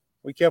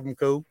we kept them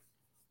cool.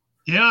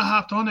 Yeah, I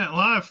hopped on that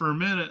live for a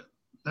minute.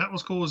 That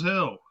was cool as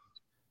hell.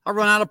 I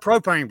run out of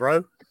propane,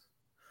 bro.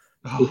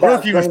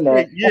 Rookie was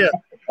quick. Yeah.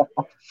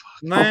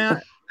 Man,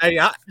 hey,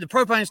 the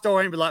propane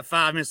store ain't but like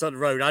 5 minutes up the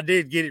road. I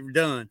did get it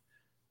done,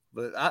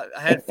 but I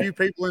had a few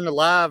people in the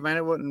live, man.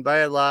 It wasn't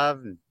bad live,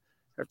 and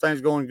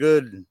everything's going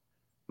good. And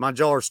my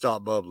jar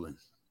stopped bubbling.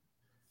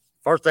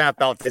 First thing I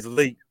thought was a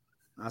leak.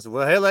 I said,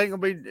 well, hell, it ain't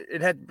going to be,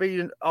 it had to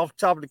be off the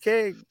top of the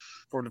keg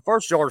for the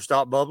first jar to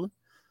stop bubbling.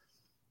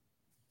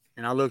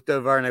 And I looked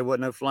over there and there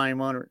wasn't no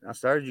flame under it. I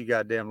said, there's you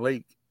goddamn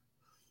leak.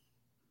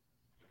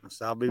 I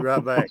said, I'll be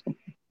right back.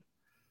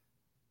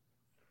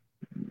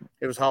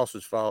 It was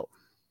Hoss's fault.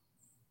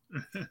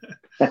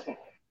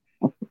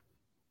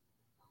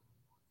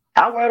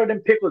 How well do them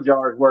pickle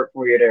jars work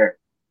for you there?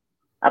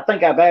 I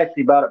think I've asked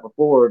you about it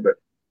before, but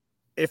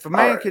if a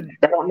man could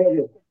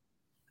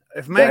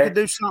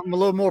do something a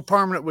little more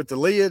permanent with the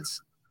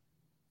lids,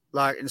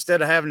 like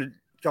instead of having to,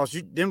 because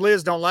them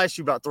lids don't last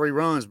you about 3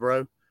 runs, bro.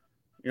 You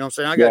know what I'm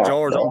saying? I got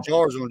jars on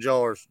jars on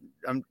jars.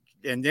 And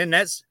then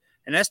that's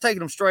taking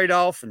them straight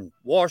off and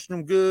washing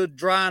them good,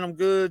 drying them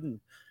good. And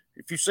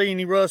if you see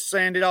any rust,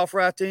 sand it off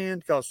right then,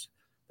 because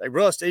they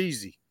rust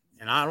easy.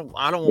 And I don't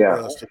want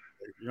rust.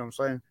 You know what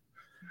I'm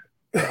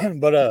saying?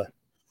 But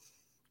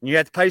you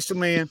have to paste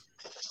them in.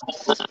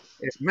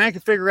 If a man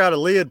can figure out a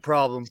lid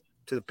problem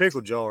to the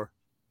pickle jar,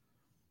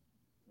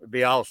 it'd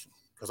be awesome.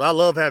 because I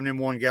love having them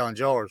 1 gallon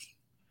jars.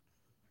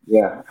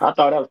 Yeah, I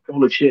thought that was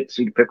cool as shit to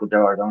see the pickle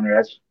jars on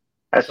there.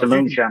 That's the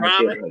Because you can moonshine prime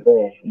shit it, right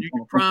there. you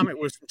can prime it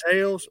with some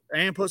tails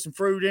and put some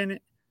fruit in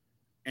it,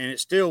 and it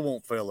still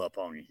won't fill up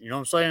on you. You know what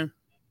I'm saying?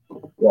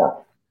 Yeah.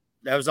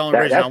 That was the only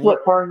reason I That's went.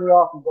 what turned me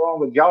off from going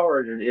with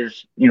jars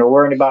is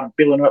worrying about them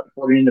filling up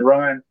before the end of the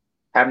run,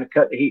 having to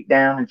cut the heat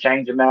down and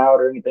change them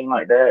out or anything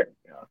like that.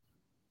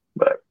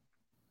 But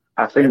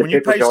I seen And the when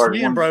you pickle paste jars it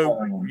in, one bro,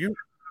 time. you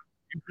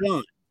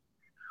done.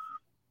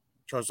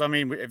 Because I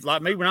mean, if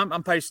like me when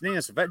I'm pasting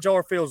in, so if that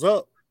jar fills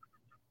up,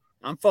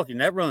 I'm fucking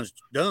that run's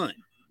done.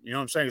 You know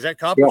what I'm saying? Because that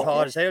copper's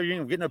hot as hell. You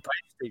ain't gonna get no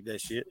paste to eat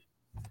that shit.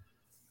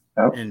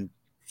 Yep. And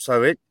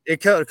so it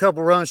cut a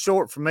couple runs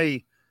short for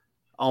me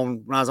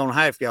on when I was on a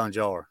 1/2 gallon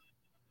jar,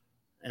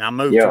 and I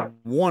moved to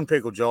 1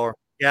 pickle jar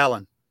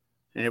gallon,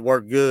 and it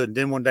worked good. And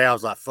then one day I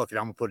was like, "Fuck it,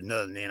 I'm gonna put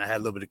another in." I had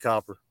a little bit of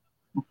copper.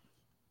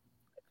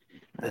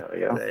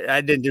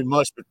 I didn't do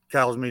much, but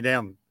caused me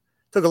down.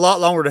 Took a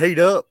lot longer to heat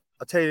up.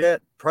 I tell you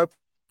that. Propane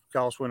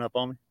cost went up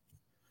on me.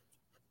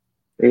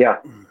 Yeah.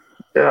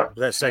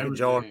 That second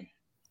jar.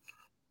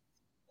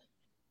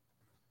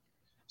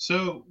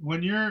 So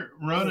when you're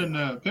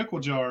running pickle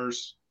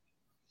jars,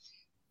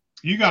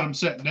 you got them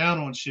setting down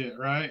on shit,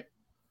 right?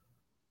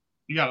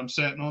 You got them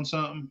setting on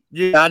something?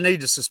 Yeah, I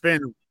need to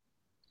suspend them.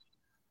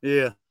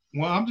 Yeah.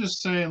 Well, I'm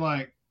just saying,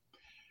 like,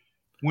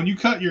 when you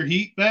cut your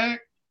heat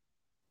back,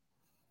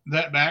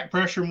 that back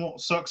pressure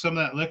won't suck some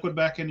of that liquid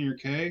back into your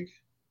keg.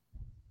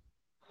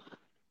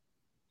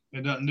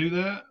 It doesn't do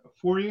that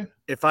for you?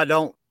 If I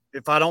don't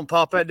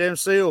pop that damn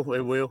seal, it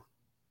will.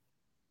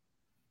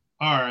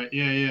 All right.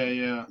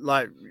 Yeah.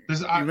 Like, because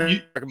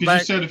you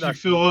said if you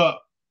fill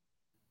up.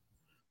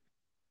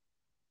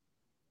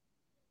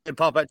 And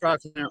pop that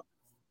truck out.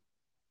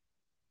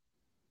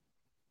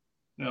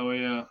 Oh,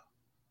 yeah.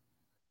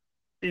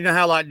 You know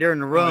how, like, during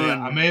the run,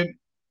 I mean,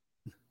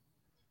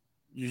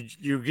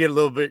 you get a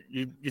little bit,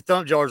 your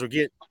thumb jars will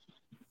get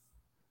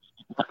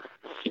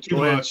too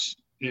much.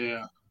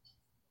 Yeah.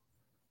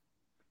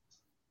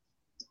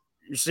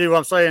 You see what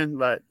I'm saying?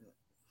 Like,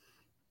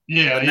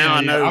 yeah. Now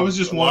I know. I was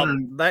just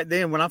wondering. Back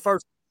then, when I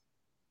first.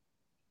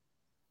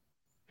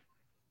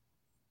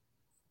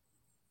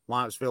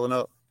 Why it was filling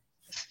up.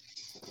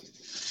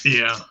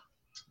 Yeah.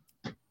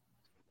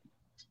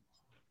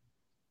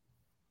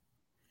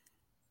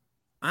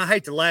 I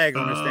hate the lag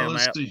on this damn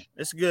app. See.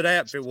 It's a good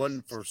app if it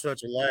wasn't for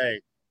such a lag.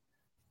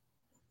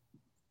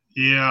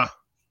 Yeah.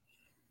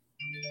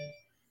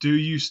 Do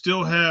you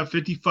still have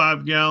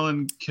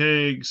 55-gallon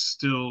kegs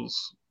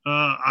stills?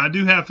 I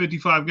do have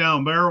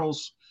 55-gallon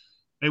barrels.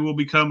 They will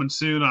be coming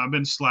soon. I've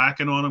been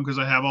slacking on them because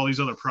I have all these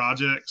other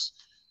projects.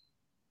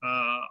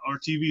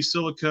 RTV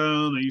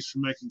silicone I use for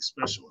making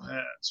special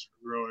hats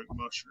for growing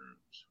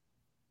mushrooms.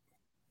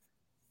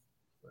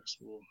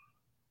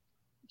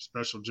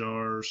 Special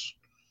jars.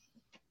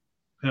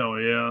 Hell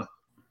yeah.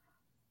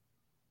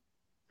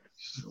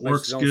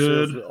 Works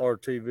good.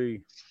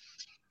 RTV.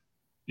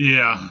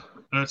 Yeah.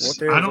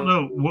 That's I don't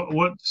know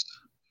what's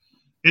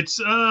it's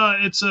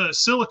a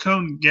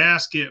silicone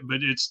gasket,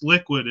 but it's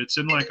liquid. It's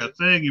in like a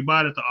thing you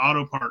buy it at the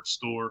auto parts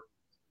store.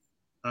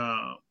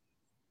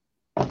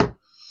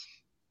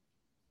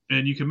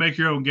 And you can make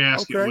your own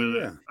gasket with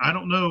it. I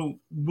don't know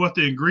what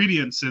the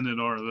ingredients in it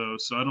are though,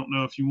 so I don't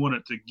know if you want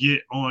it to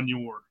get on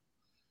your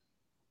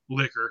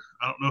liquor.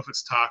 I don't know if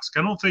it's toxic.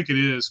 I don't think it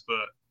is,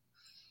 but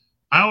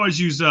I always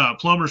use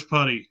plumber's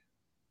putty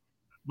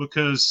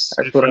because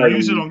if you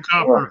use it on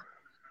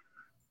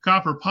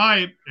copper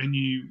pipe and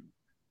you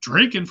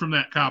drinking from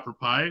that copper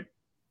pipe,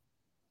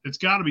 it's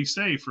got to be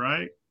safe,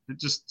 right? It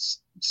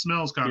just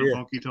smells kind of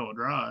funky till it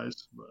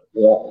dries. But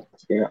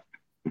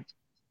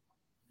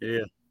yeah.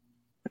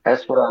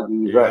 That's what I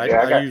use right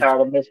there. I got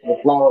tired of mixing the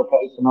flour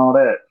paste and all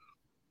that.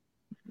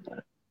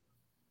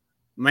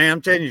 Man,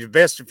 I'm telling you, the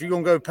best if you're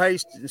gonna go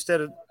paste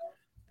instead of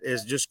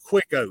is just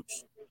Quick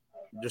Oats.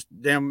 Just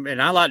them,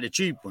 and I like the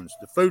cheap ones,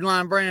 the Food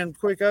Line brand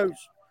Quick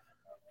Oats,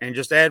 and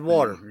just add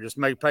water. Just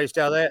make paste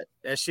out of that.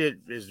 That shit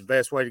is the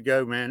best way to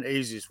go, man. The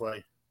easiest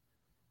way.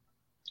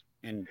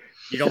 And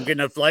you don't get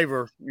no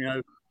flavor,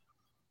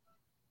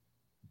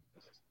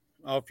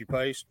 off your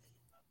paste.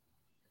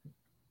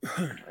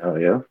 Oh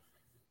yeah.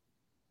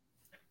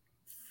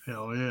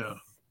 Hell yeah.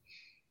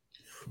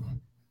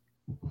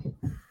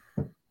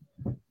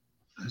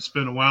 It's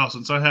been a while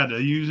since I had to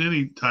use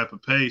any type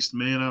of paste,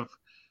 man.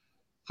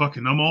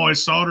 I'm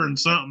always soldering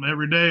something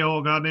every day,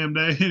 all goddamn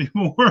day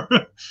anymore.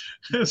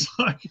 It's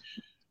like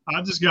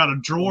I just got a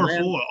drawer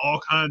full of all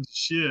kinds of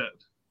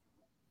shit.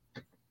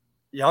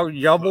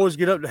 Y'all boys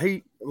get up to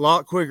heat a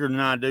lot quicker than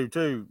I do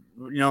too.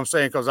 You know what I'm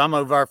saying? Because I'm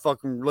over there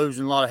fucking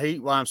losing a lot of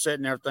heat while I'm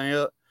setting everything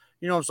up.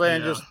 You know what I'm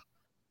saying? Just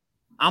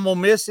I'm gonna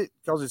miss it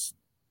because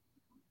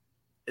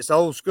it's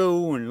old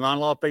school and not a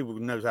lot of people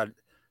knows how to.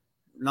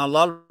 Not a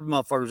lot of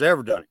motherfuckers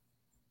ever done it.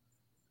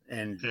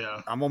 And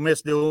I'm gonna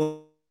miss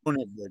doing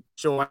it, but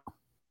sure.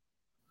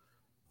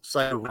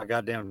 So I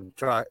goddamn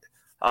try.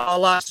 I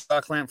like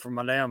stock lamp for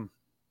my damn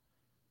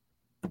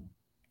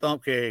thumb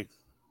keg.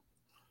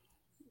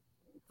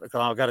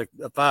 because I've got a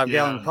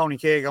 5-gallon pony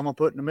keg I'm gonna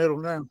put in the middle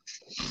now,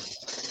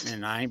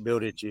 and I ain't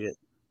built it yet.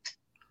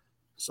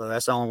 So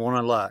that's the only one I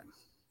like.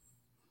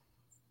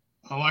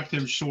 I like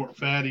them short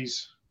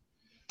fatties.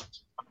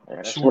 Yeah,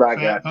 that's what I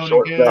got.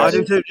 Short fatties. I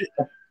do too.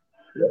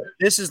 Yeah.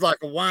 This is like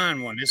a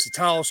wine one. This is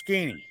tall,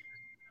 skinny.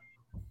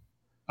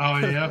 Oh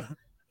yeah.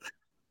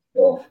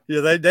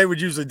 Yeah, they would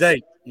usually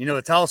date. You know,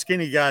 a tall,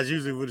 skinny guy's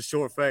usually with a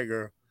short, fat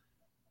girl.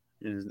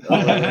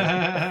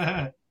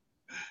 Hell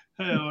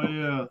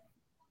yeah.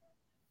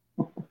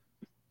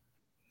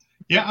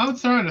 Yeah, I'm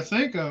trying to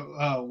think of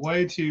a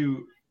way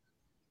to.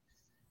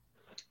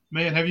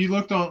 Man, have you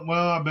looked on?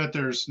 Well, I bet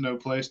there's no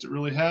place that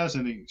really has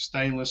any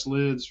stainless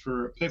lids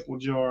for a pickle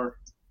jar.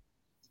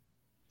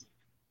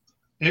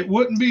 It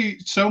wouldn't be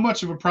so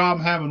much of a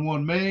problem having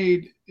one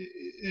made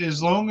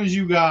as long as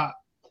you got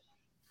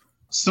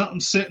something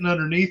sitting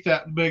underneath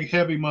that big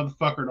heavy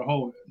motherfucker to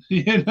hold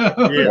it. You know?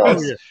 Yeah.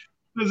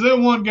 Because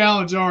them 1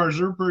 gallon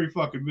jars are pretty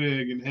fucking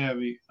big and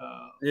heavy.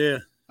 Yeah.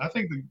 I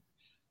think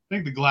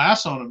the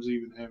glass on them is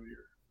even heavier.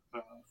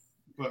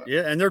 But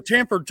yeah, and they're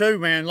tempered too,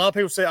 man. A lot of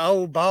people say,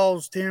 "Oh,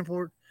 balls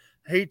tempered,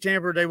 heat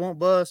tempered, they won't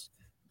bust."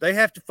 They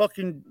have to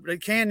they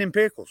can them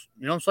pickles.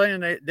 You know what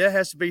I'm saying? That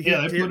has to be heat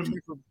tempered.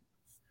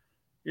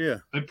 Yeah,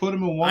 they put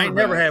them in water. I ain't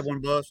never had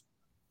one bust.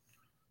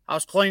 I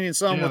was cleaning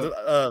some with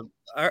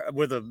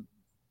a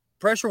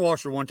pressure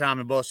washer one time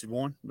and busted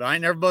one, but I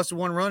ain't never busted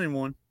one running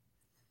one.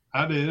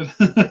 I did.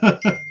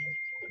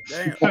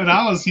 Damn. And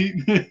I was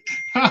heating the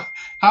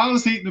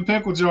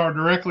pickle jar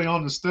directly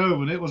on the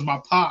stove, and it was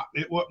my pot.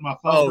 It wasn't my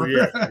thumper. Oh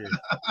yeah.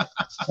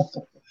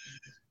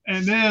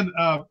 And then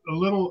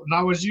and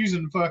I was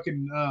using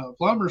fucking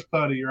plumber's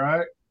putty,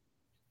 right?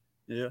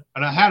 Yeah.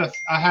 And I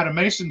had a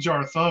mason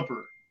jar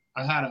thumper.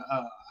 I had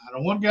a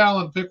 1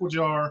 gallon pickle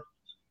jar.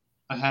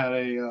 I had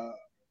a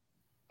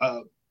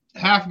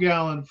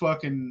half-gallon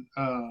fucking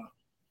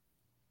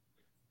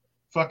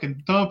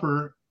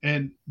thumper,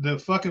 and the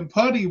fucking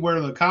putty where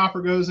the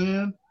copper goes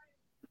in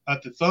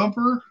at the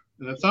thumper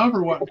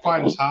wasn't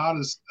quite as hot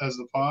as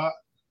the pot.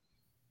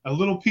 A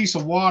little piece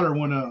of water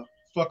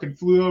fucking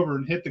flew over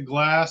and hit the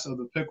glass of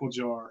the pickle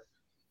jar,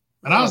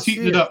 and I was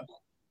heating it up.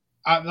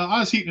 I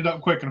was heating it up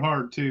quick and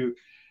hard too.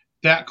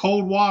 That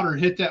cold water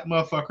hit that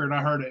motherfucker, and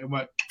I heard it. It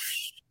went,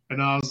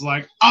 and I was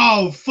like,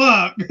 "Oh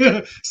fuck!"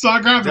 So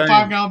I grabbed a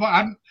 5-gallon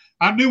bucket.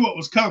 I knew what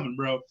was coming,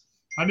 bro.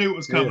 I knew it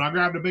was coming. Yeah. I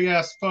grabbed a big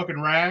ass fucking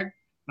rag,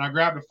 and I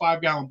grabbed a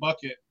 5-gallon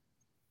bucket,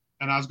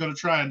 and I was gonna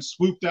try and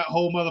swoop that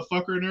whole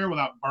motherfucker in there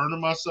without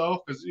burning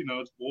myself, because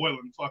it's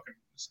boiling. Fucking,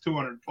 it's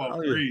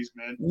 212 degrees,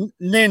 man.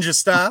 Ninja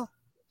style.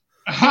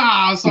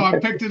 So I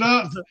picked it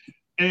up,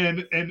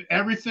 and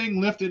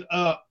everything lifted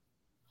up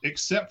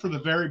except for the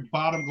very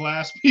bottom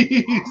glass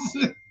piece.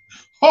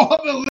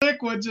 All the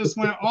liquid just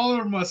went all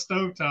over my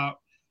stovetop,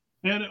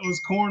 and it was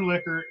corn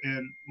liquor,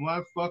 and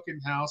my fucking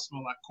house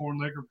smelled like corn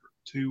liquor for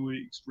 2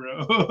 weeks,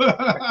 bro.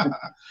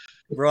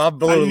 Bro, I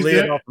blew a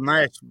lid off a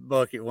mash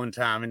bucket one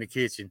time in the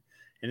kitchen,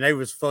 and they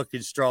was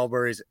fucking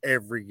strawberries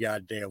every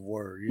goddamn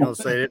word. You know what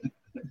I'm saying?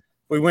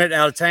 We went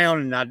out of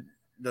town, and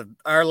the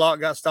airlock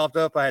got stopped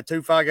up. I had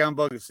 2 5-gallon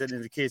buckets sitting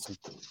in the kitchen.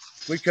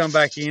 We come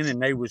back in, and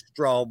they was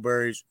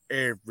strawberries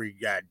every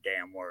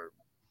goddamn word.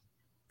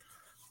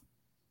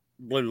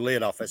 Blew the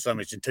lid off that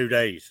summit in 2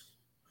 days.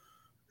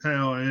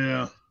 Hell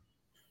yeah.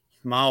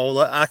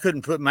 I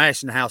couldn't put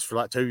mash in the house for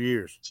like 2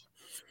 years.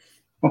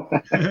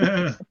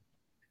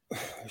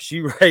 She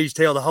raised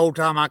hell the whole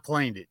time I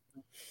cleaned it.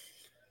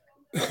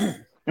 You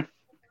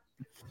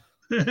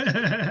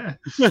know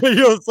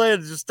what I'm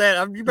saying? Just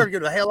that. You better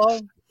get the hell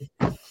on.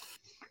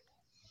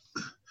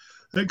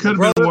 It could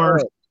have been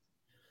worse.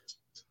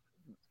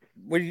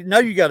 Well, you know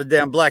you got a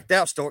damn blacked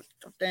out story.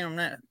 Damn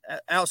that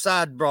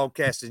outside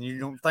broadcasting, you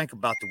don't think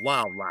about the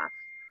wildlife.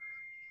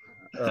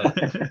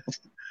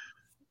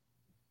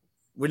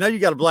 We know you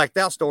got a blacked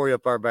out story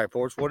up our back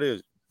porch. What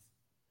is it?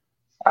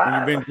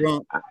 You've been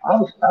drunk. I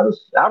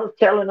was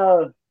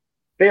telling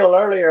Phil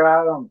earlier.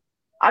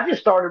 I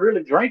just started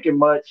really drinking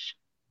much,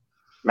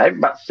 maybe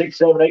about 6,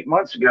 7, 8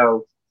 months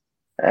ago.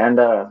 And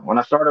when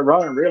I started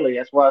running, really,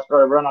 that's why I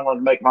started running. I wanted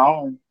to make my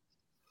own.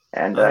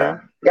 And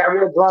got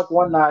real drunk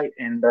one night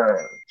and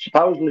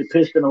supposedly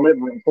pissed in the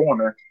living room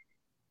corner.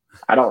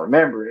 I don't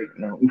remember it.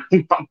 My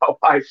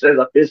wife says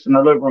I pissed in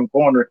the living room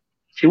corner.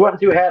 She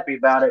wasn't too happy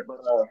about it,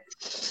 but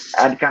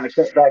I had to kind of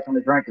cut back on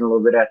the drinking a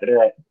little bit after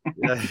that.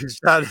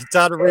 It's time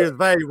to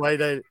reevaluate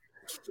it.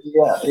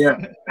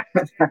 Yeah.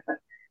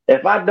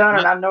 If I'd done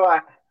it, I know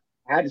I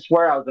had to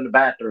swear I was in the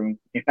bathroom.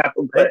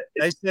 But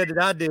they said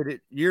that I did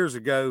it years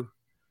ago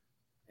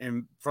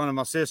in front of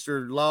my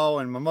sister-in-law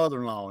and my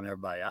mother-in-law and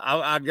everybody.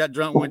 I got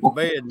drunk and went to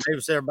bed, and they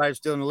was everybody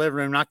still in the living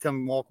room, and I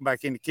come walking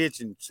back in the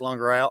kitchen, slung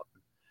her out,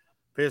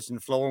 pissed in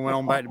the floor, and went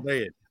on back to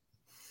bed.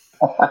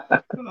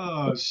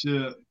 Oh,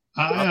 shit.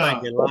 I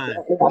think they're lying.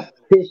 I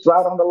pissed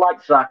right on the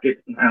light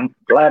socket. I'm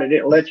glad it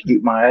didn't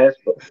electrocute my ass.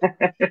 But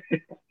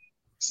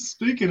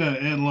speaking of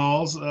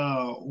in-laws,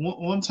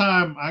 one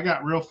time I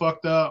got real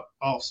fucked up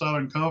off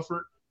Southern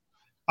Comfort.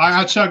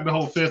 I chugged the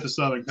whole fifth of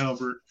Southern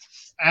Comfort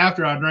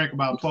after I drank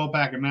about a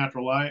 12-pack of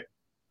Natural Light.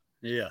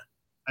 Yeah.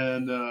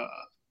 And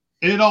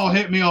it all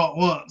hit me all at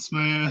once,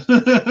 man.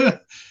 And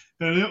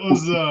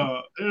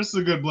it's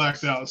a good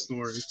blacked out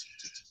story.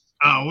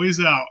 We was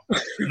out.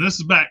 And this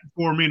is back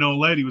before me and old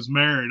lady was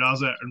married. I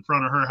was in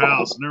front of her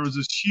house, and there was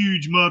this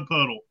huge mud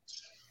puddle.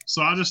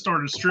 So I just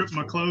started stripping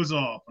my clothes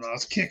off, and I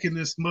was kicking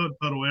this mud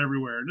puddle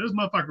everywhere. And this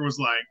motherfucker was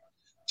like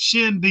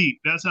shin deep.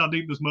 That's how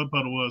deep this mud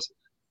puddle was.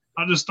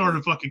 I just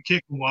started fucking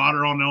kicking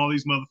water on all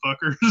these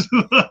motherfuckers,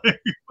 like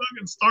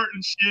fucking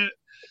starting shit.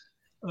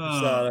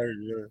 My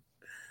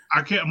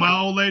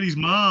old lady's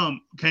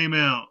mom came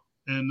out,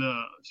 and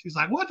she's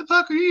like, "What the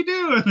fuck are you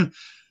doing?"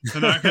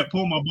 And I kept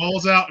pulling my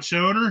balls out and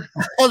showing her.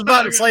 I was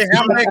about to say,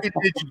 how naked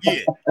did you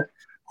get?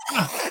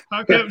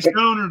 I kept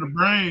showing her the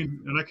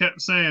brain, and I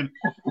kept saying,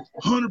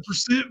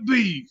 100%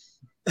 beef.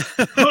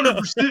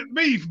 100%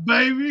 beef,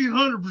 baby.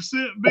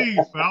 100% beef.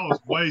 I was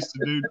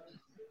wasted, dude.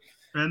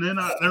 And then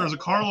there was a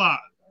car lot.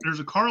 There's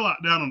a car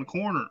lot down on the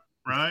corner,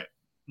 right,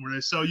 where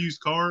they sell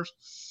used cars.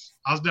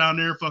 I was down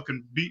there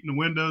fucking beating the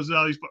windows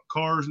out of these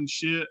cars and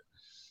shit.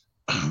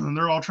 And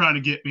they're all trying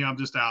to get me. I'm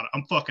just out.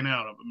 I'm fucking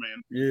out of it,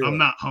 man. Yeah. I'm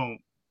not home.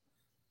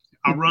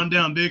 I run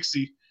down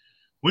Dixie.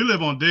 We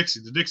live on Dixie,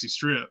 the Dixie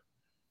Strip.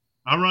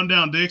 I run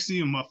down Dixie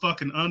in my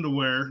fucking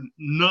underwear,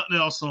 nothing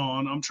else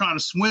on. I'm trying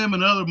to swim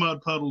in other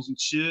mud puddles and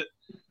shit.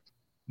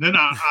 Then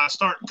I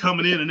start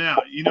coming in and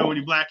out. You know, when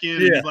you black in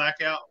and you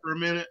black out for a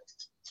minute,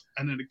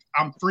 and then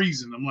I'm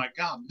freezing. I'm like,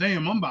 God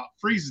damn, I'm about to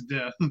freeze to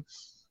death.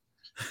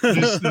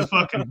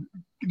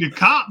 The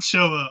cops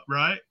show up,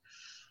 right?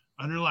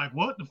 And they're like,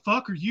 what the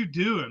fuck are you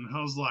doing?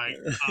 I was like,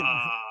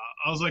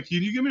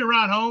 can you give me a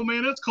ride home,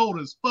 man? It's cold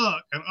as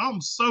fuck, and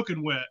I'm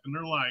soaking wet. And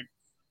they're like,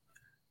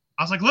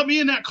 I was like, let me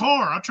in that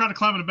car. I tried to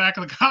climb in the back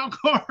of the cop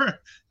car.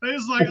 They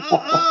was like,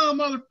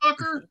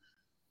 motherfucker.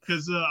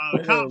 Because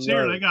the cops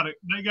here, they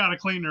gotta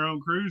clean their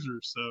own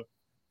cruisers. So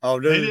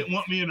they didn't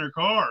want me in their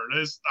car.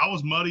 I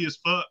was muddy as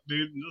fuck,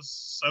 dude,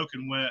 just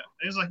soaking wet.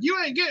 They was like, you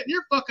ain't getting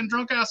your fucking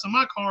drunk ass in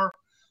my car.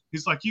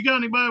 He's like, you got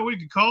anybody we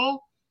could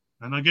call?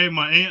 And I gave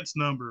my aunt's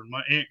number.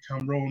 My aunt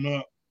come rolling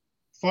up,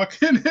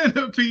 fucking in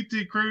a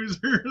PT Cruiser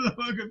to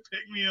fucking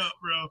pick me up,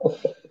 bro.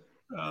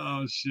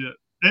 Oh shit.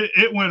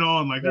 It went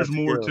on like there's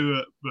more to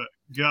it, but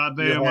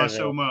goddamn, I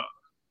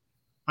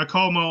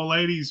called my old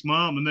lady's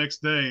mom the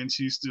next day, and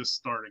she's just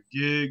started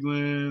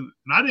giggling,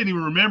 and I didn't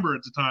even remember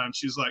at the time.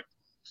 She's like,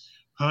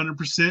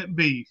 100%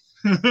 beef.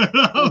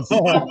 I was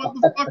like, what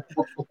the fuck?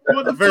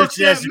 What the fuck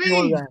does that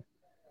mean?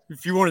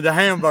 If you wanted the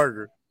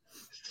hamburger.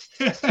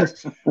 I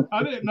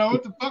didn't know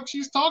what the fuck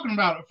she's talking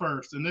about at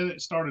first, and then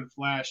it started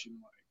flashing.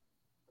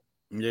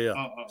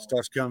 Like,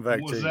 starts coming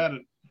back to you.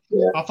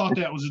 I thought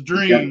that was a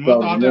dream. I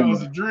thought that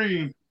was a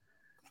dream.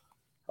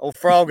 Old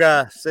frog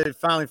guy said he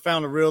finally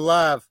found the real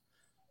live.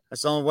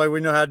 That's the only way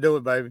we know how to do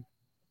it, baby.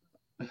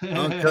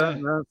 Uncut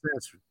and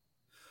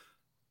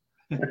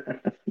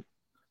uncensored.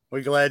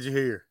 We're glad you're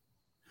here.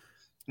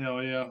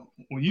 Hell yeah.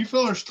 When you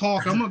fellers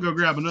talk, I'm going to go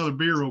grab another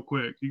beer real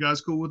quick. You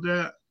guys cool with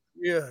that?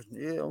 Yeah.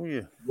 Oh,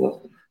 yeah.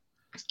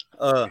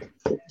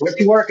 What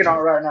you working on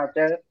right now,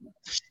 Ted?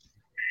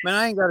 Man,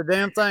 I ain't got a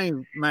damn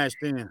thing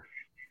mashed in.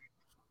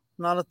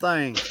 Not a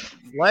thing.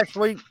 Last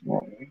week,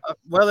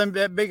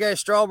 that big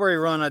ass strawberry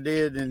run I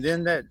did, and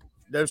then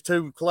those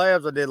 2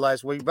 collabs I did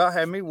last week about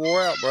had me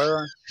wore out,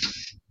 brother.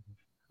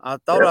 I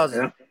thought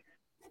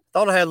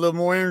I had a little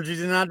more energy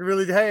than I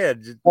really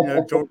had,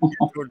 toward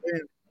the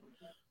end.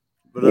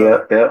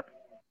 But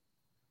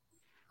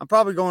I'm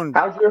probably going.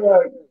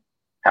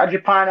 How'd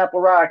your pineapple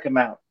rye come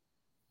out?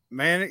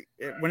 Man,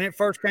 when it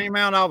first came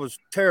out, I was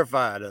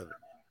terrified of it.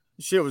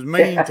 Shit was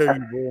mean to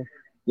you, boy.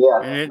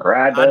 Yeah, and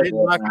I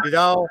didn't like it at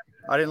all.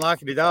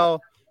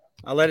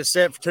 I let it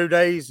set for 2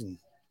 days and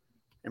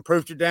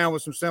proofed it down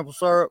with some simple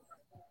syrup,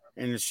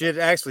 and the shit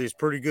actually is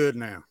pretty good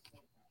now.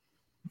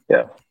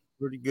 Yeah,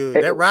 pretty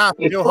good. That rye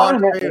is still hot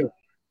to feel.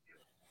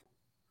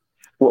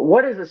 Well,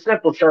 what is a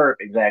simple syrup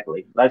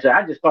exactly? Like I said,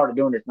 I just started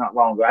doing this not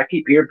long ago. I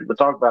keep hearing people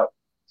talk about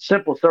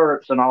simple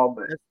syrups and all,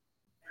 but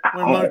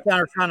when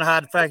Moonshiner's trying to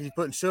hide the fact he's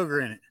putting sugar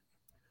in it.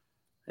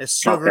 It's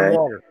sugar and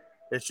water.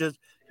 It's just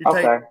you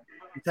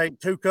take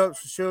 2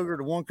 cups of sugar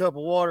to 1 cup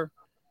of water,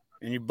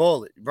 and you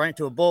boil it. You bring it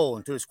to a boil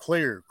until it's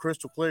clear,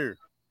 crystal clear,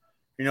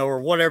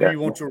 or whatever you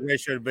want your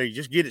ratio to be.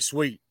 Just get it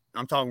sweet.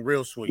 I'm talking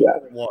real sweet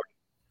water.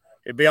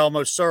 It'd be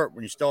almost syrup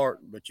when you start,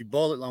 but you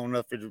boil it long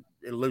enough, it'll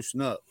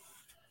loosen up.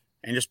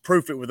 And just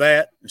proof it with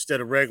that instead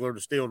of regular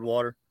distilled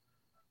water.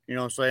 You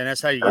know what I'm saying?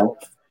 That's how you get.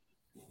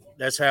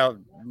 That's how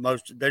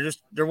most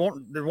they're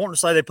wanting to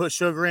say they put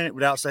sugar in it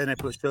without saying they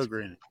put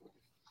sugar in it.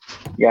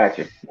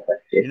 Gotcha.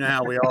 You know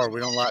how we are.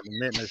 We don't like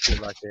admitting no shit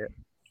like that.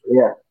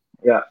 Yeah.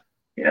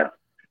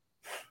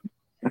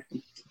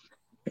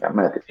 I'm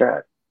gonna have to try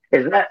it.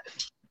 Is that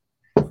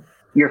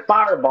your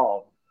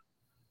Fireball?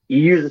 You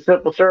use a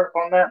simple syrup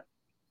on that?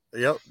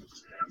 Yep.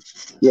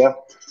 Yeah.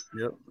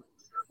 Yep.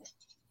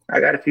 I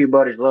got a few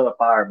buddies love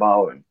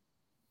Fireball, and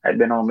they've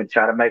been on me to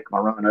try to make my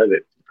run of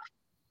it.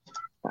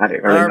 I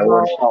didn't really know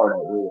where to start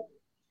with.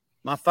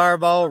 My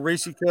Fireball,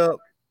 Reese cup,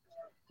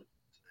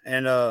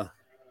 and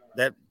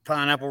that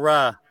pineapple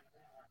rye.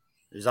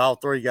 These all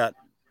three got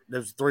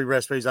those 3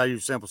 recipes I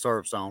use simple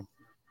syrups on.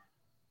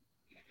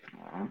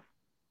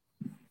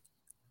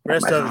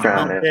 Rest of it's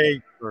pump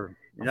cake, or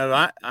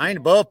I ain't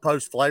above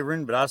post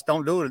flavoring, but I just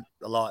don't do it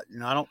a lot.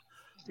 I don't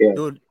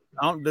do it.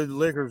 I don't do the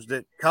liquors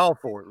that call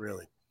for it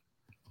really.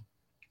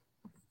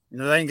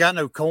 They ain't got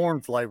no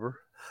corn flavor.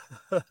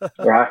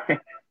 Right.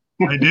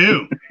 They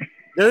do.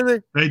 Do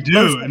they? They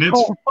do, and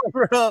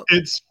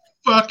it's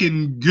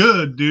fucking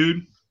good,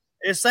 dude.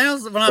 It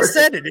sounds, when I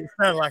said it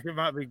sounded like it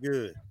might be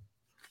good.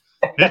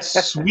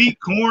 It's sweet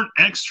corn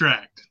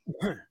extract,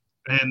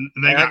 and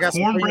they got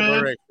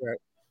cornbread.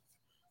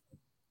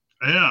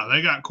 Yeah,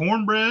 they got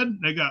cornbread,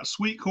 they got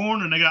sweet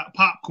corn, and they got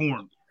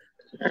popcorn.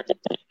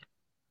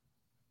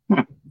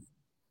 I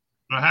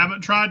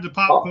haven't tried the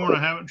popcorn. I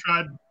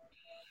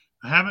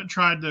haven't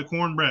tried the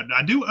cornbread.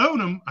 I do own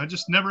them. I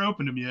just never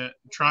opened them yet.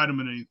 Tried them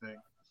in anything.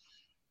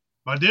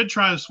 But I did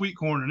try the sweet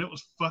corn, and it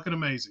was fucking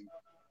amazing.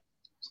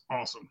 It's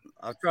awesome.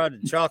 I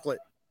tried the chocolate.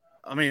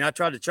 I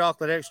tried the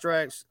chocolate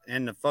extracts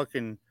and the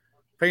fucking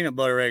peanut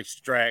butter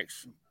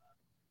extracts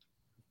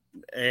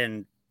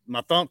and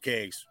my thump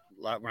cakes.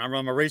 Like when I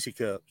run my Reese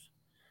cups,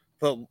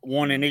 put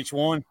one in each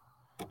one.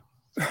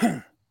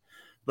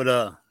 But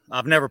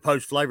I've never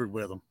post flavored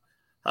with them.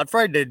 I'm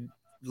afraid they'd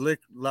look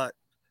like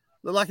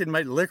it'd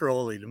make liquor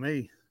oily to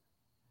me.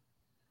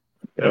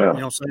 Yeah. You know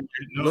what I'm saying?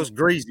 It looks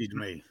greasy to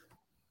me.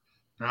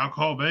 They're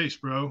alcohol based,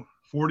 bro.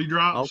 40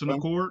 drops in a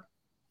quart,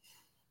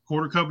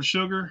 quarter cup of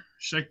sugar.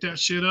 Shake that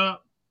shit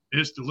up.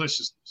 It's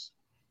deliciousness.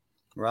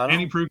 Right.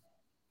 Any proof.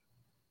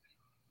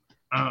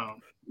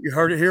 You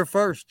heard it here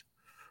first.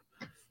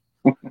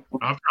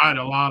 I've tried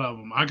a lot of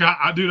them. I got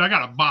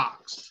a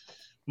box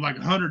with like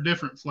 100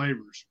 different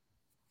flavors.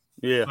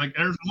 Yeah. Like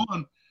there's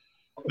one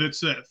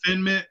that's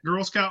Thin Mint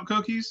Girl Scout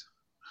cookies.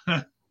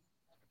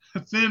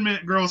 Thin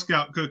Mint Girl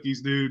Scout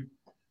cookies, dude.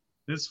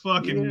 It's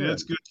fucking,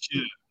 that's good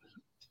shit.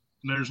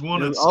 And there's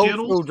one that's Skittles.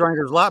 Old school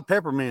drinkers like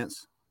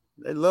peppermints.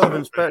 They love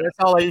them. That's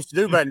all they used to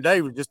do back in the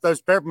day, was just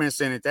those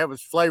peppermints in it. That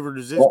was flavored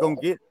as it's going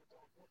to get.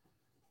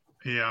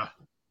 Yeah.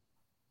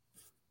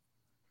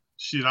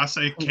 Shit, I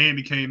say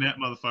candy cane that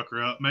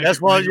motherfucker up. That's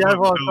what I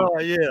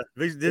thought. Yeah.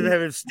 These didn't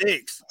have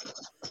sticks.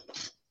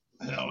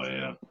 Hell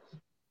yeah.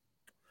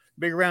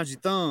 Big around your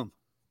thumb.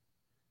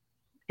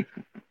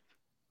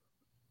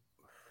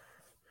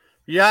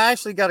 Yeah, I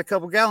actually got a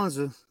couple gallons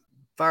of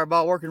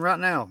Fireball working right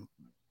now,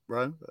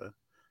 bro.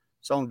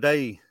 It's on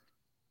day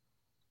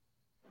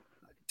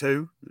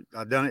 2.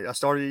 I done it. I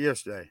started it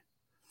yesterday.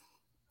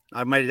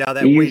 I made it out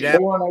of that weed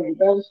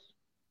apple.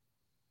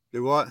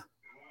 Do what?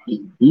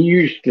 You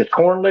use the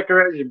corn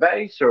liquor as your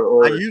base,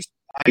 or I used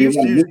to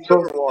use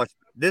sugar wash.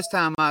 This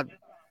time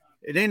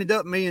it ended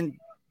up me and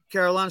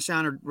Carolina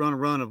Shiner run a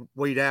run of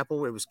wheat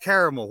apple. It was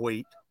caramel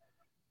wheat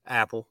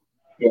apple.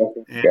 Yeah,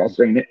 I've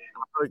seen it.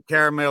 I put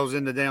caramels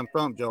in the damn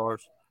thump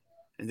jars,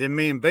 and then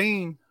me and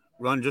Bean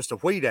run just a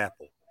wheat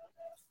apple.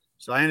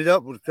 So I ended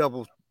up with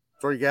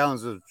 3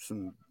 gallons of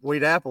some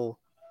wheat apple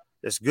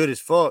that's good as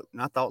fuck.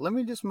 And I thought, let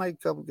me just make a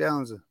couple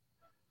gallons of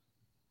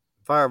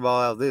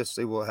Fireball out of this,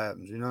 see what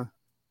happens, Yeah.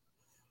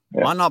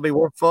 Might not be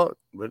worth fuck,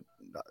 but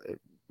it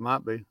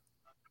might be.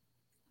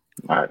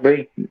 Might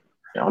be.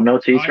 Don't know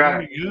till you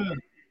try. Good.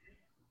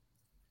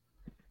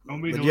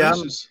 Gonna be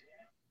delicious.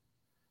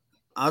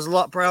 I was a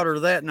lot prouder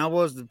of that than I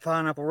was the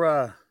pineapple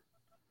rye.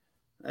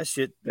 That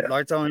shit,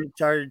 like telling you,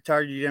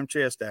 tired your damn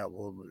chest out.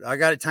 Well, I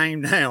got it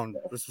tamed down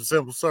with some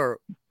simple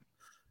syrup.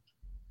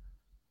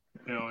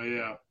 Hell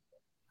yeah.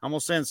 I'm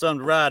gonna send some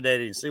to Rye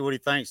Daddy and see what he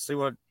thinks, see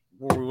where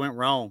we went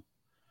wrong.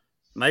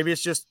 Maybe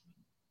it's just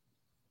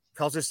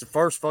because it's the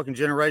first fucking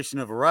generation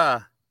of a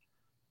rye.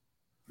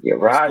 Yeah,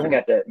 rye's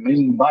got that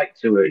mean bite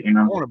to it, I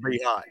want to be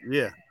hot,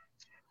 yeah.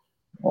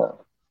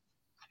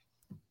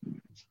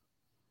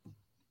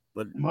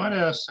 But might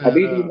ask. Go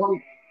ahead.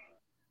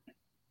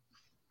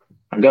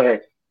 Go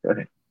ahead.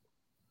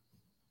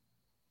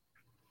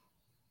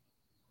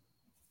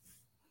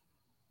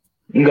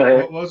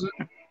 What was it?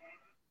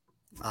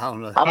 I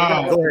don't know.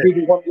 I don't know if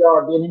either one of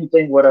y'all did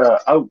anything with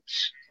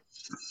oats.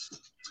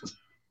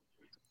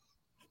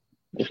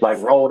 Just like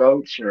rolled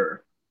oats,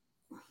 or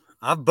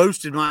I've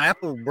boosted my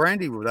apple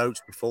brandy with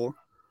oats before.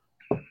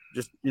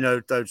 Just,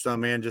 throw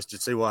some in just to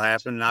see what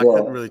happened. And I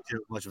couldn't really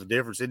tell much of a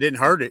difference. It didn't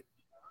hurt it.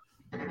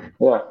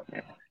 Yeah.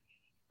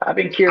 I've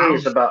been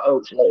curious about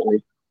oats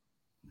lately.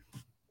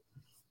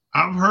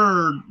 I've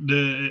heard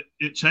that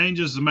it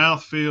changes the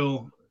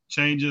mouthfeel,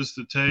 changes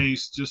the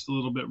taste just a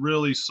little bit,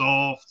 really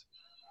soft.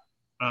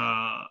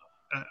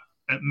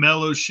 It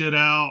mellows shit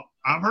out.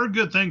 I've heard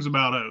good things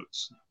about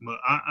oats, but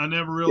I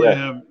never really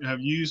have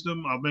used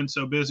them. I've been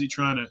so busy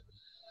trying to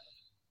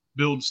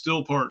build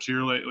still parts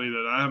here lately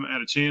that I haven't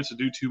had a chance to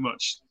do too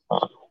much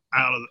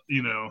out of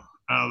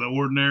the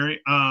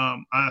ordinary.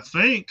 I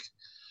think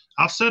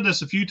I've said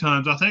this a few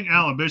times. I think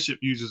Alan Bishop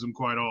uses them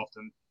quite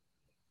often,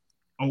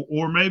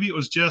 or maybe it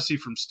was Jesse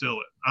from Still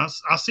It.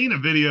 I seen a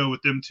video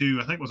with them too.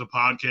 I think it was a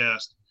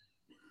podcast,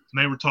 and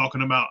they were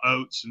talking about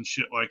oats and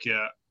shit like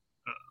that.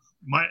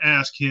 Might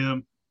ask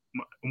him,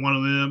 one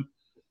of them.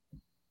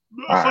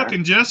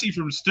 fucking Jesse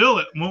from Still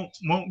It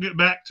won't get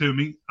back to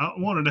me. I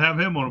wanted to have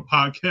him on a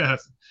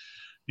podcast.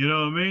 You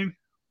know what I mean?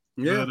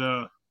 Yeah.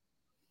 But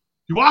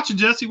you watching,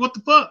 Jesse? What the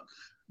fuck,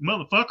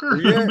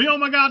 motherfucker? Yeah. Be on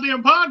my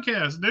goddamn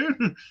podcast,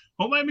 dude.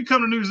 Don't make me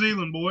come to New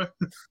Zealand, boy.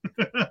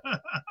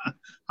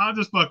 I'm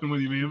just fucking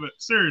with you, man. But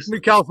seriously,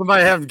 We call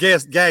somebody having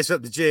gas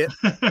up the jet.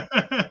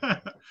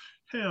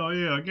 Hell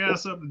yeah,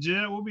 gas up the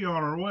jet. We'll be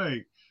on our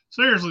way.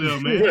 Seriously though,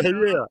 man.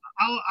 Yeah.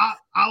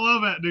 I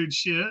love that dude's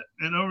shit.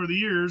 And over the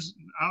years,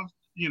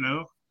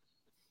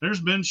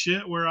 there's been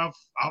shit where I've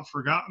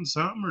forgotten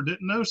something or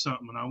didn't know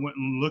something, and I went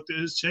and looked at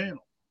his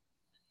channel.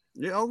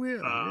 Yeah. Oh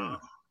yeah.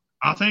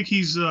 I think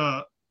he's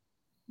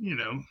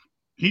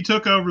he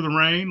took over the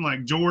reign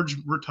like George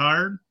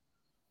retired.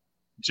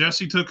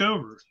 Jesse took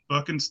over.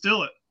 Fucking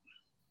Still It.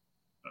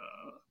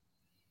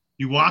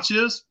 You watch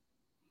this?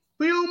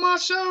 Be on my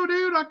show,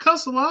 dude. I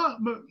cuss a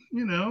lot, but I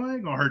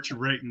ain't gonna hurt your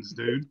ratings,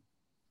 dude.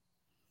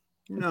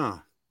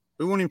 No,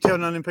 we won't even tell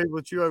none of them people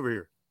that you over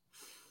here.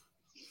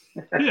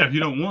 Yeah, if you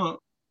don't want.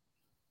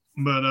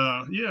 But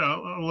yeah,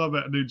 I love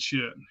that dude's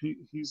shit.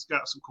 He's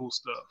got some cool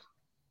stuff.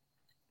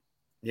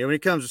 Yeah, when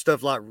it comes to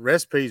stuff like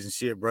recipes and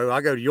shit, bro,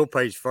 I go to your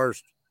page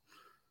first.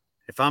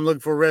 If I'm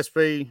looking for a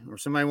recipe or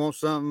somebody wants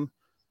something,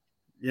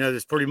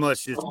 that's pretty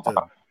much just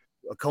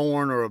a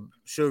corn or a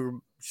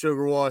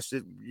sugar wash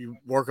that you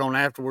work on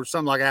afterwards,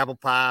 something like apple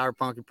pie or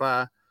pumpkin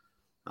pie.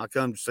 I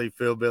come to see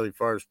Phil Billy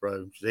first,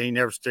 bro. He ain't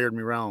never steered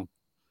me wrong.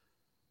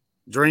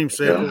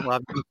 Dreamsicle,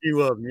 I've got a few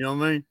of them, you know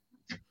what I mean?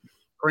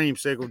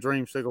 Creamsicle,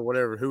 Dreamsicle,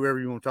 whatever. Whoever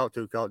you want to talk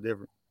to, call it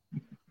different.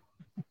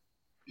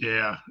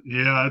 Yeah,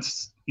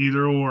 it's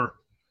either or.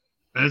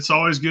 It's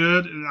always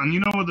good. And you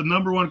know what the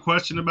number one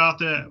question about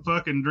that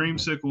fucking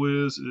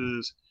Dreamsicle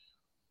is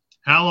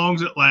how long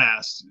does it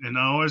last? And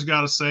I always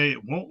got to say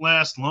it won't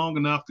last long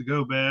enough to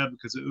go bad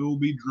because it will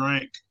be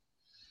drank.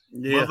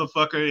 Yeah.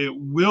 Motherfucker, it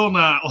will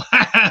not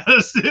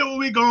last. It will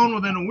be gone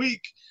within a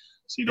week.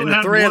 So you don't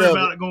have to worry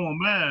about it going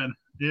bad.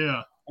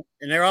 Yeah.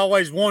 And they're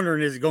always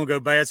wondering, is it going to go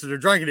bad? So they're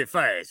drinking it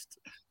fast.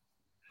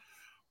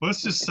 Well,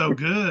 it's just so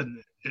good.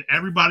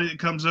 Everybody that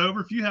comes over,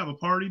 if you have a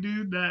party,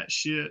 dude, that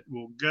shit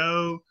will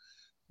go.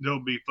 There'll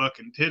be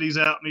fucking titties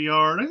out in the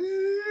yard.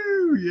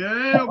 Ooh,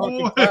 yeah,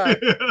 boy.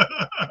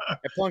 That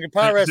pumpkin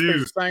pie recipe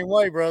is the same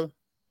way, brother.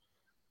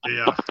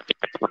 Yeah.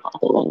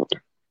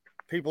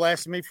 People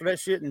asking me for that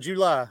shit in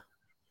July.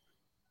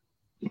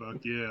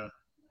 Fuck yeah.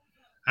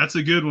 That's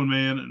a good one,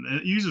 man. And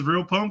it uses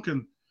real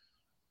pumpkin.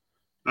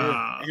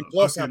 Yeah. And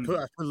plus, I put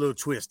a little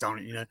twist on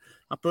it,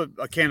 I put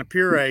a can of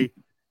puree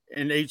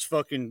in each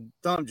fucking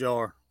thumb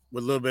jar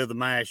with a little bit of the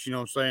mash, you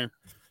know what I'm saying?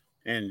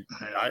 And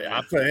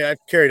I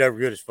carried over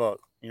good as fuck.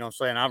 You know what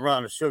I'm saying? I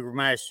run a sugar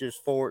wash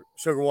just for it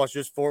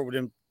with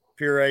them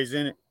purees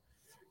in it.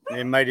 And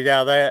then made it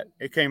out of that.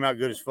 It came out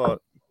good as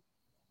fuck.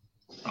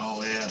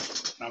 Oh, yeah.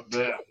 I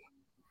bet.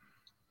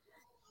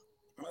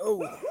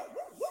 Oh.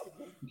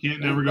 You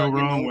can't never go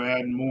wrong with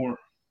adding more.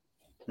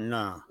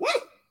 No.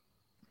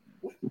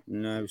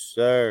 No,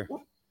 sir.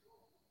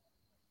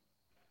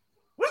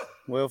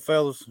 Well,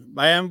 fellas,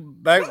 man,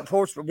 back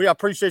porch. I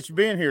appreciate you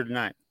being here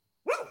tonight.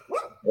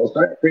 Well,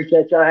 sir,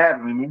 appreciate y'all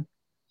having me, man.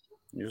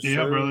 Yes,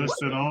 yeah, brother, it's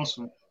been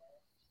awesome.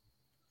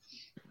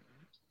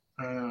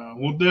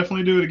 We'll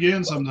definitely do it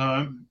again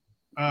sometime.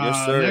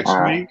 Yes,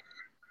 sir.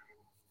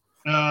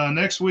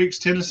 Next week's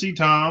Tennessee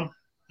Tom,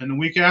 and the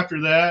week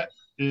after that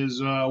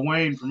is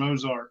Wayne from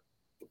Ozark.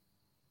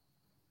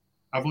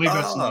 I believe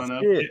that's the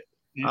lineup.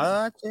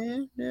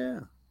 Yeah.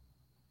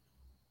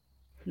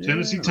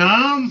 Tennessee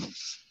Tom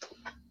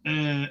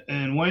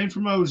and Wayne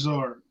from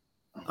Ozark.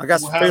 I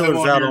got some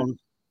feelers out on.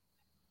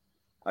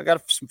 I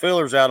got some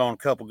fillers out on a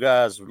couple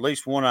guys. At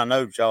least one I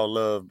know that y'all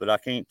love, but I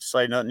can't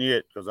say nothing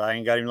yet because I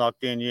ain't got him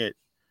locked in yet.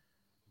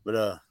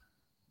 But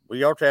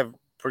we ought to have a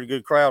pretty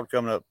good crowd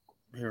coming up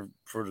here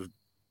for the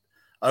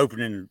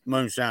opening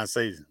moonshine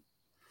season.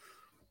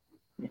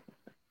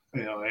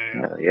 Hell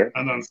yeah.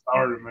 I done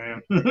started,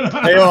 man.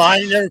 Hell, I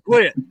ain't never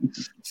quit.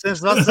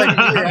 Since my second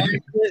year, I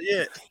ain't quit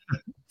yet.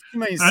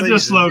 I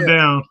just slowed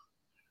down.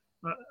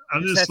 I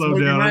just slowed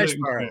down. I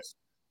didn't quit.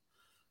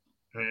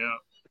 Yeah.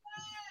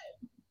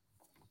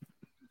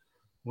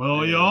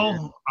 Well,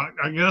 y'all,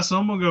 I guess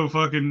I'm gonna go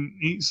fucking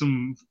eat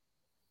some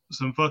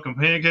fucking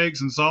pancakes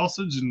and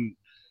sausage and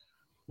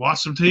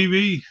watch some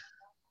TV.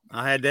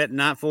 I had that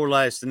night before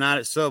last tonight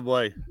at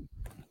Subway.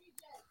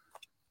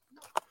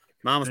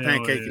 Mama's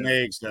pancake and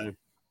eggs, though.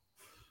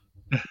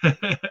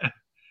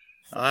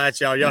 All right,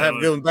 y'all. Y'all have a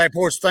good one. Back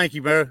porch. Thank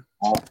you, bro.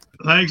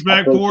 Thanks,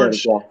 Back Porch.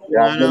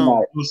 Shine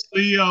on. We'll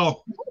see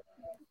y'all.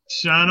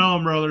 Shine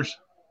on, brothers.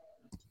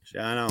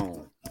 Shine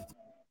on.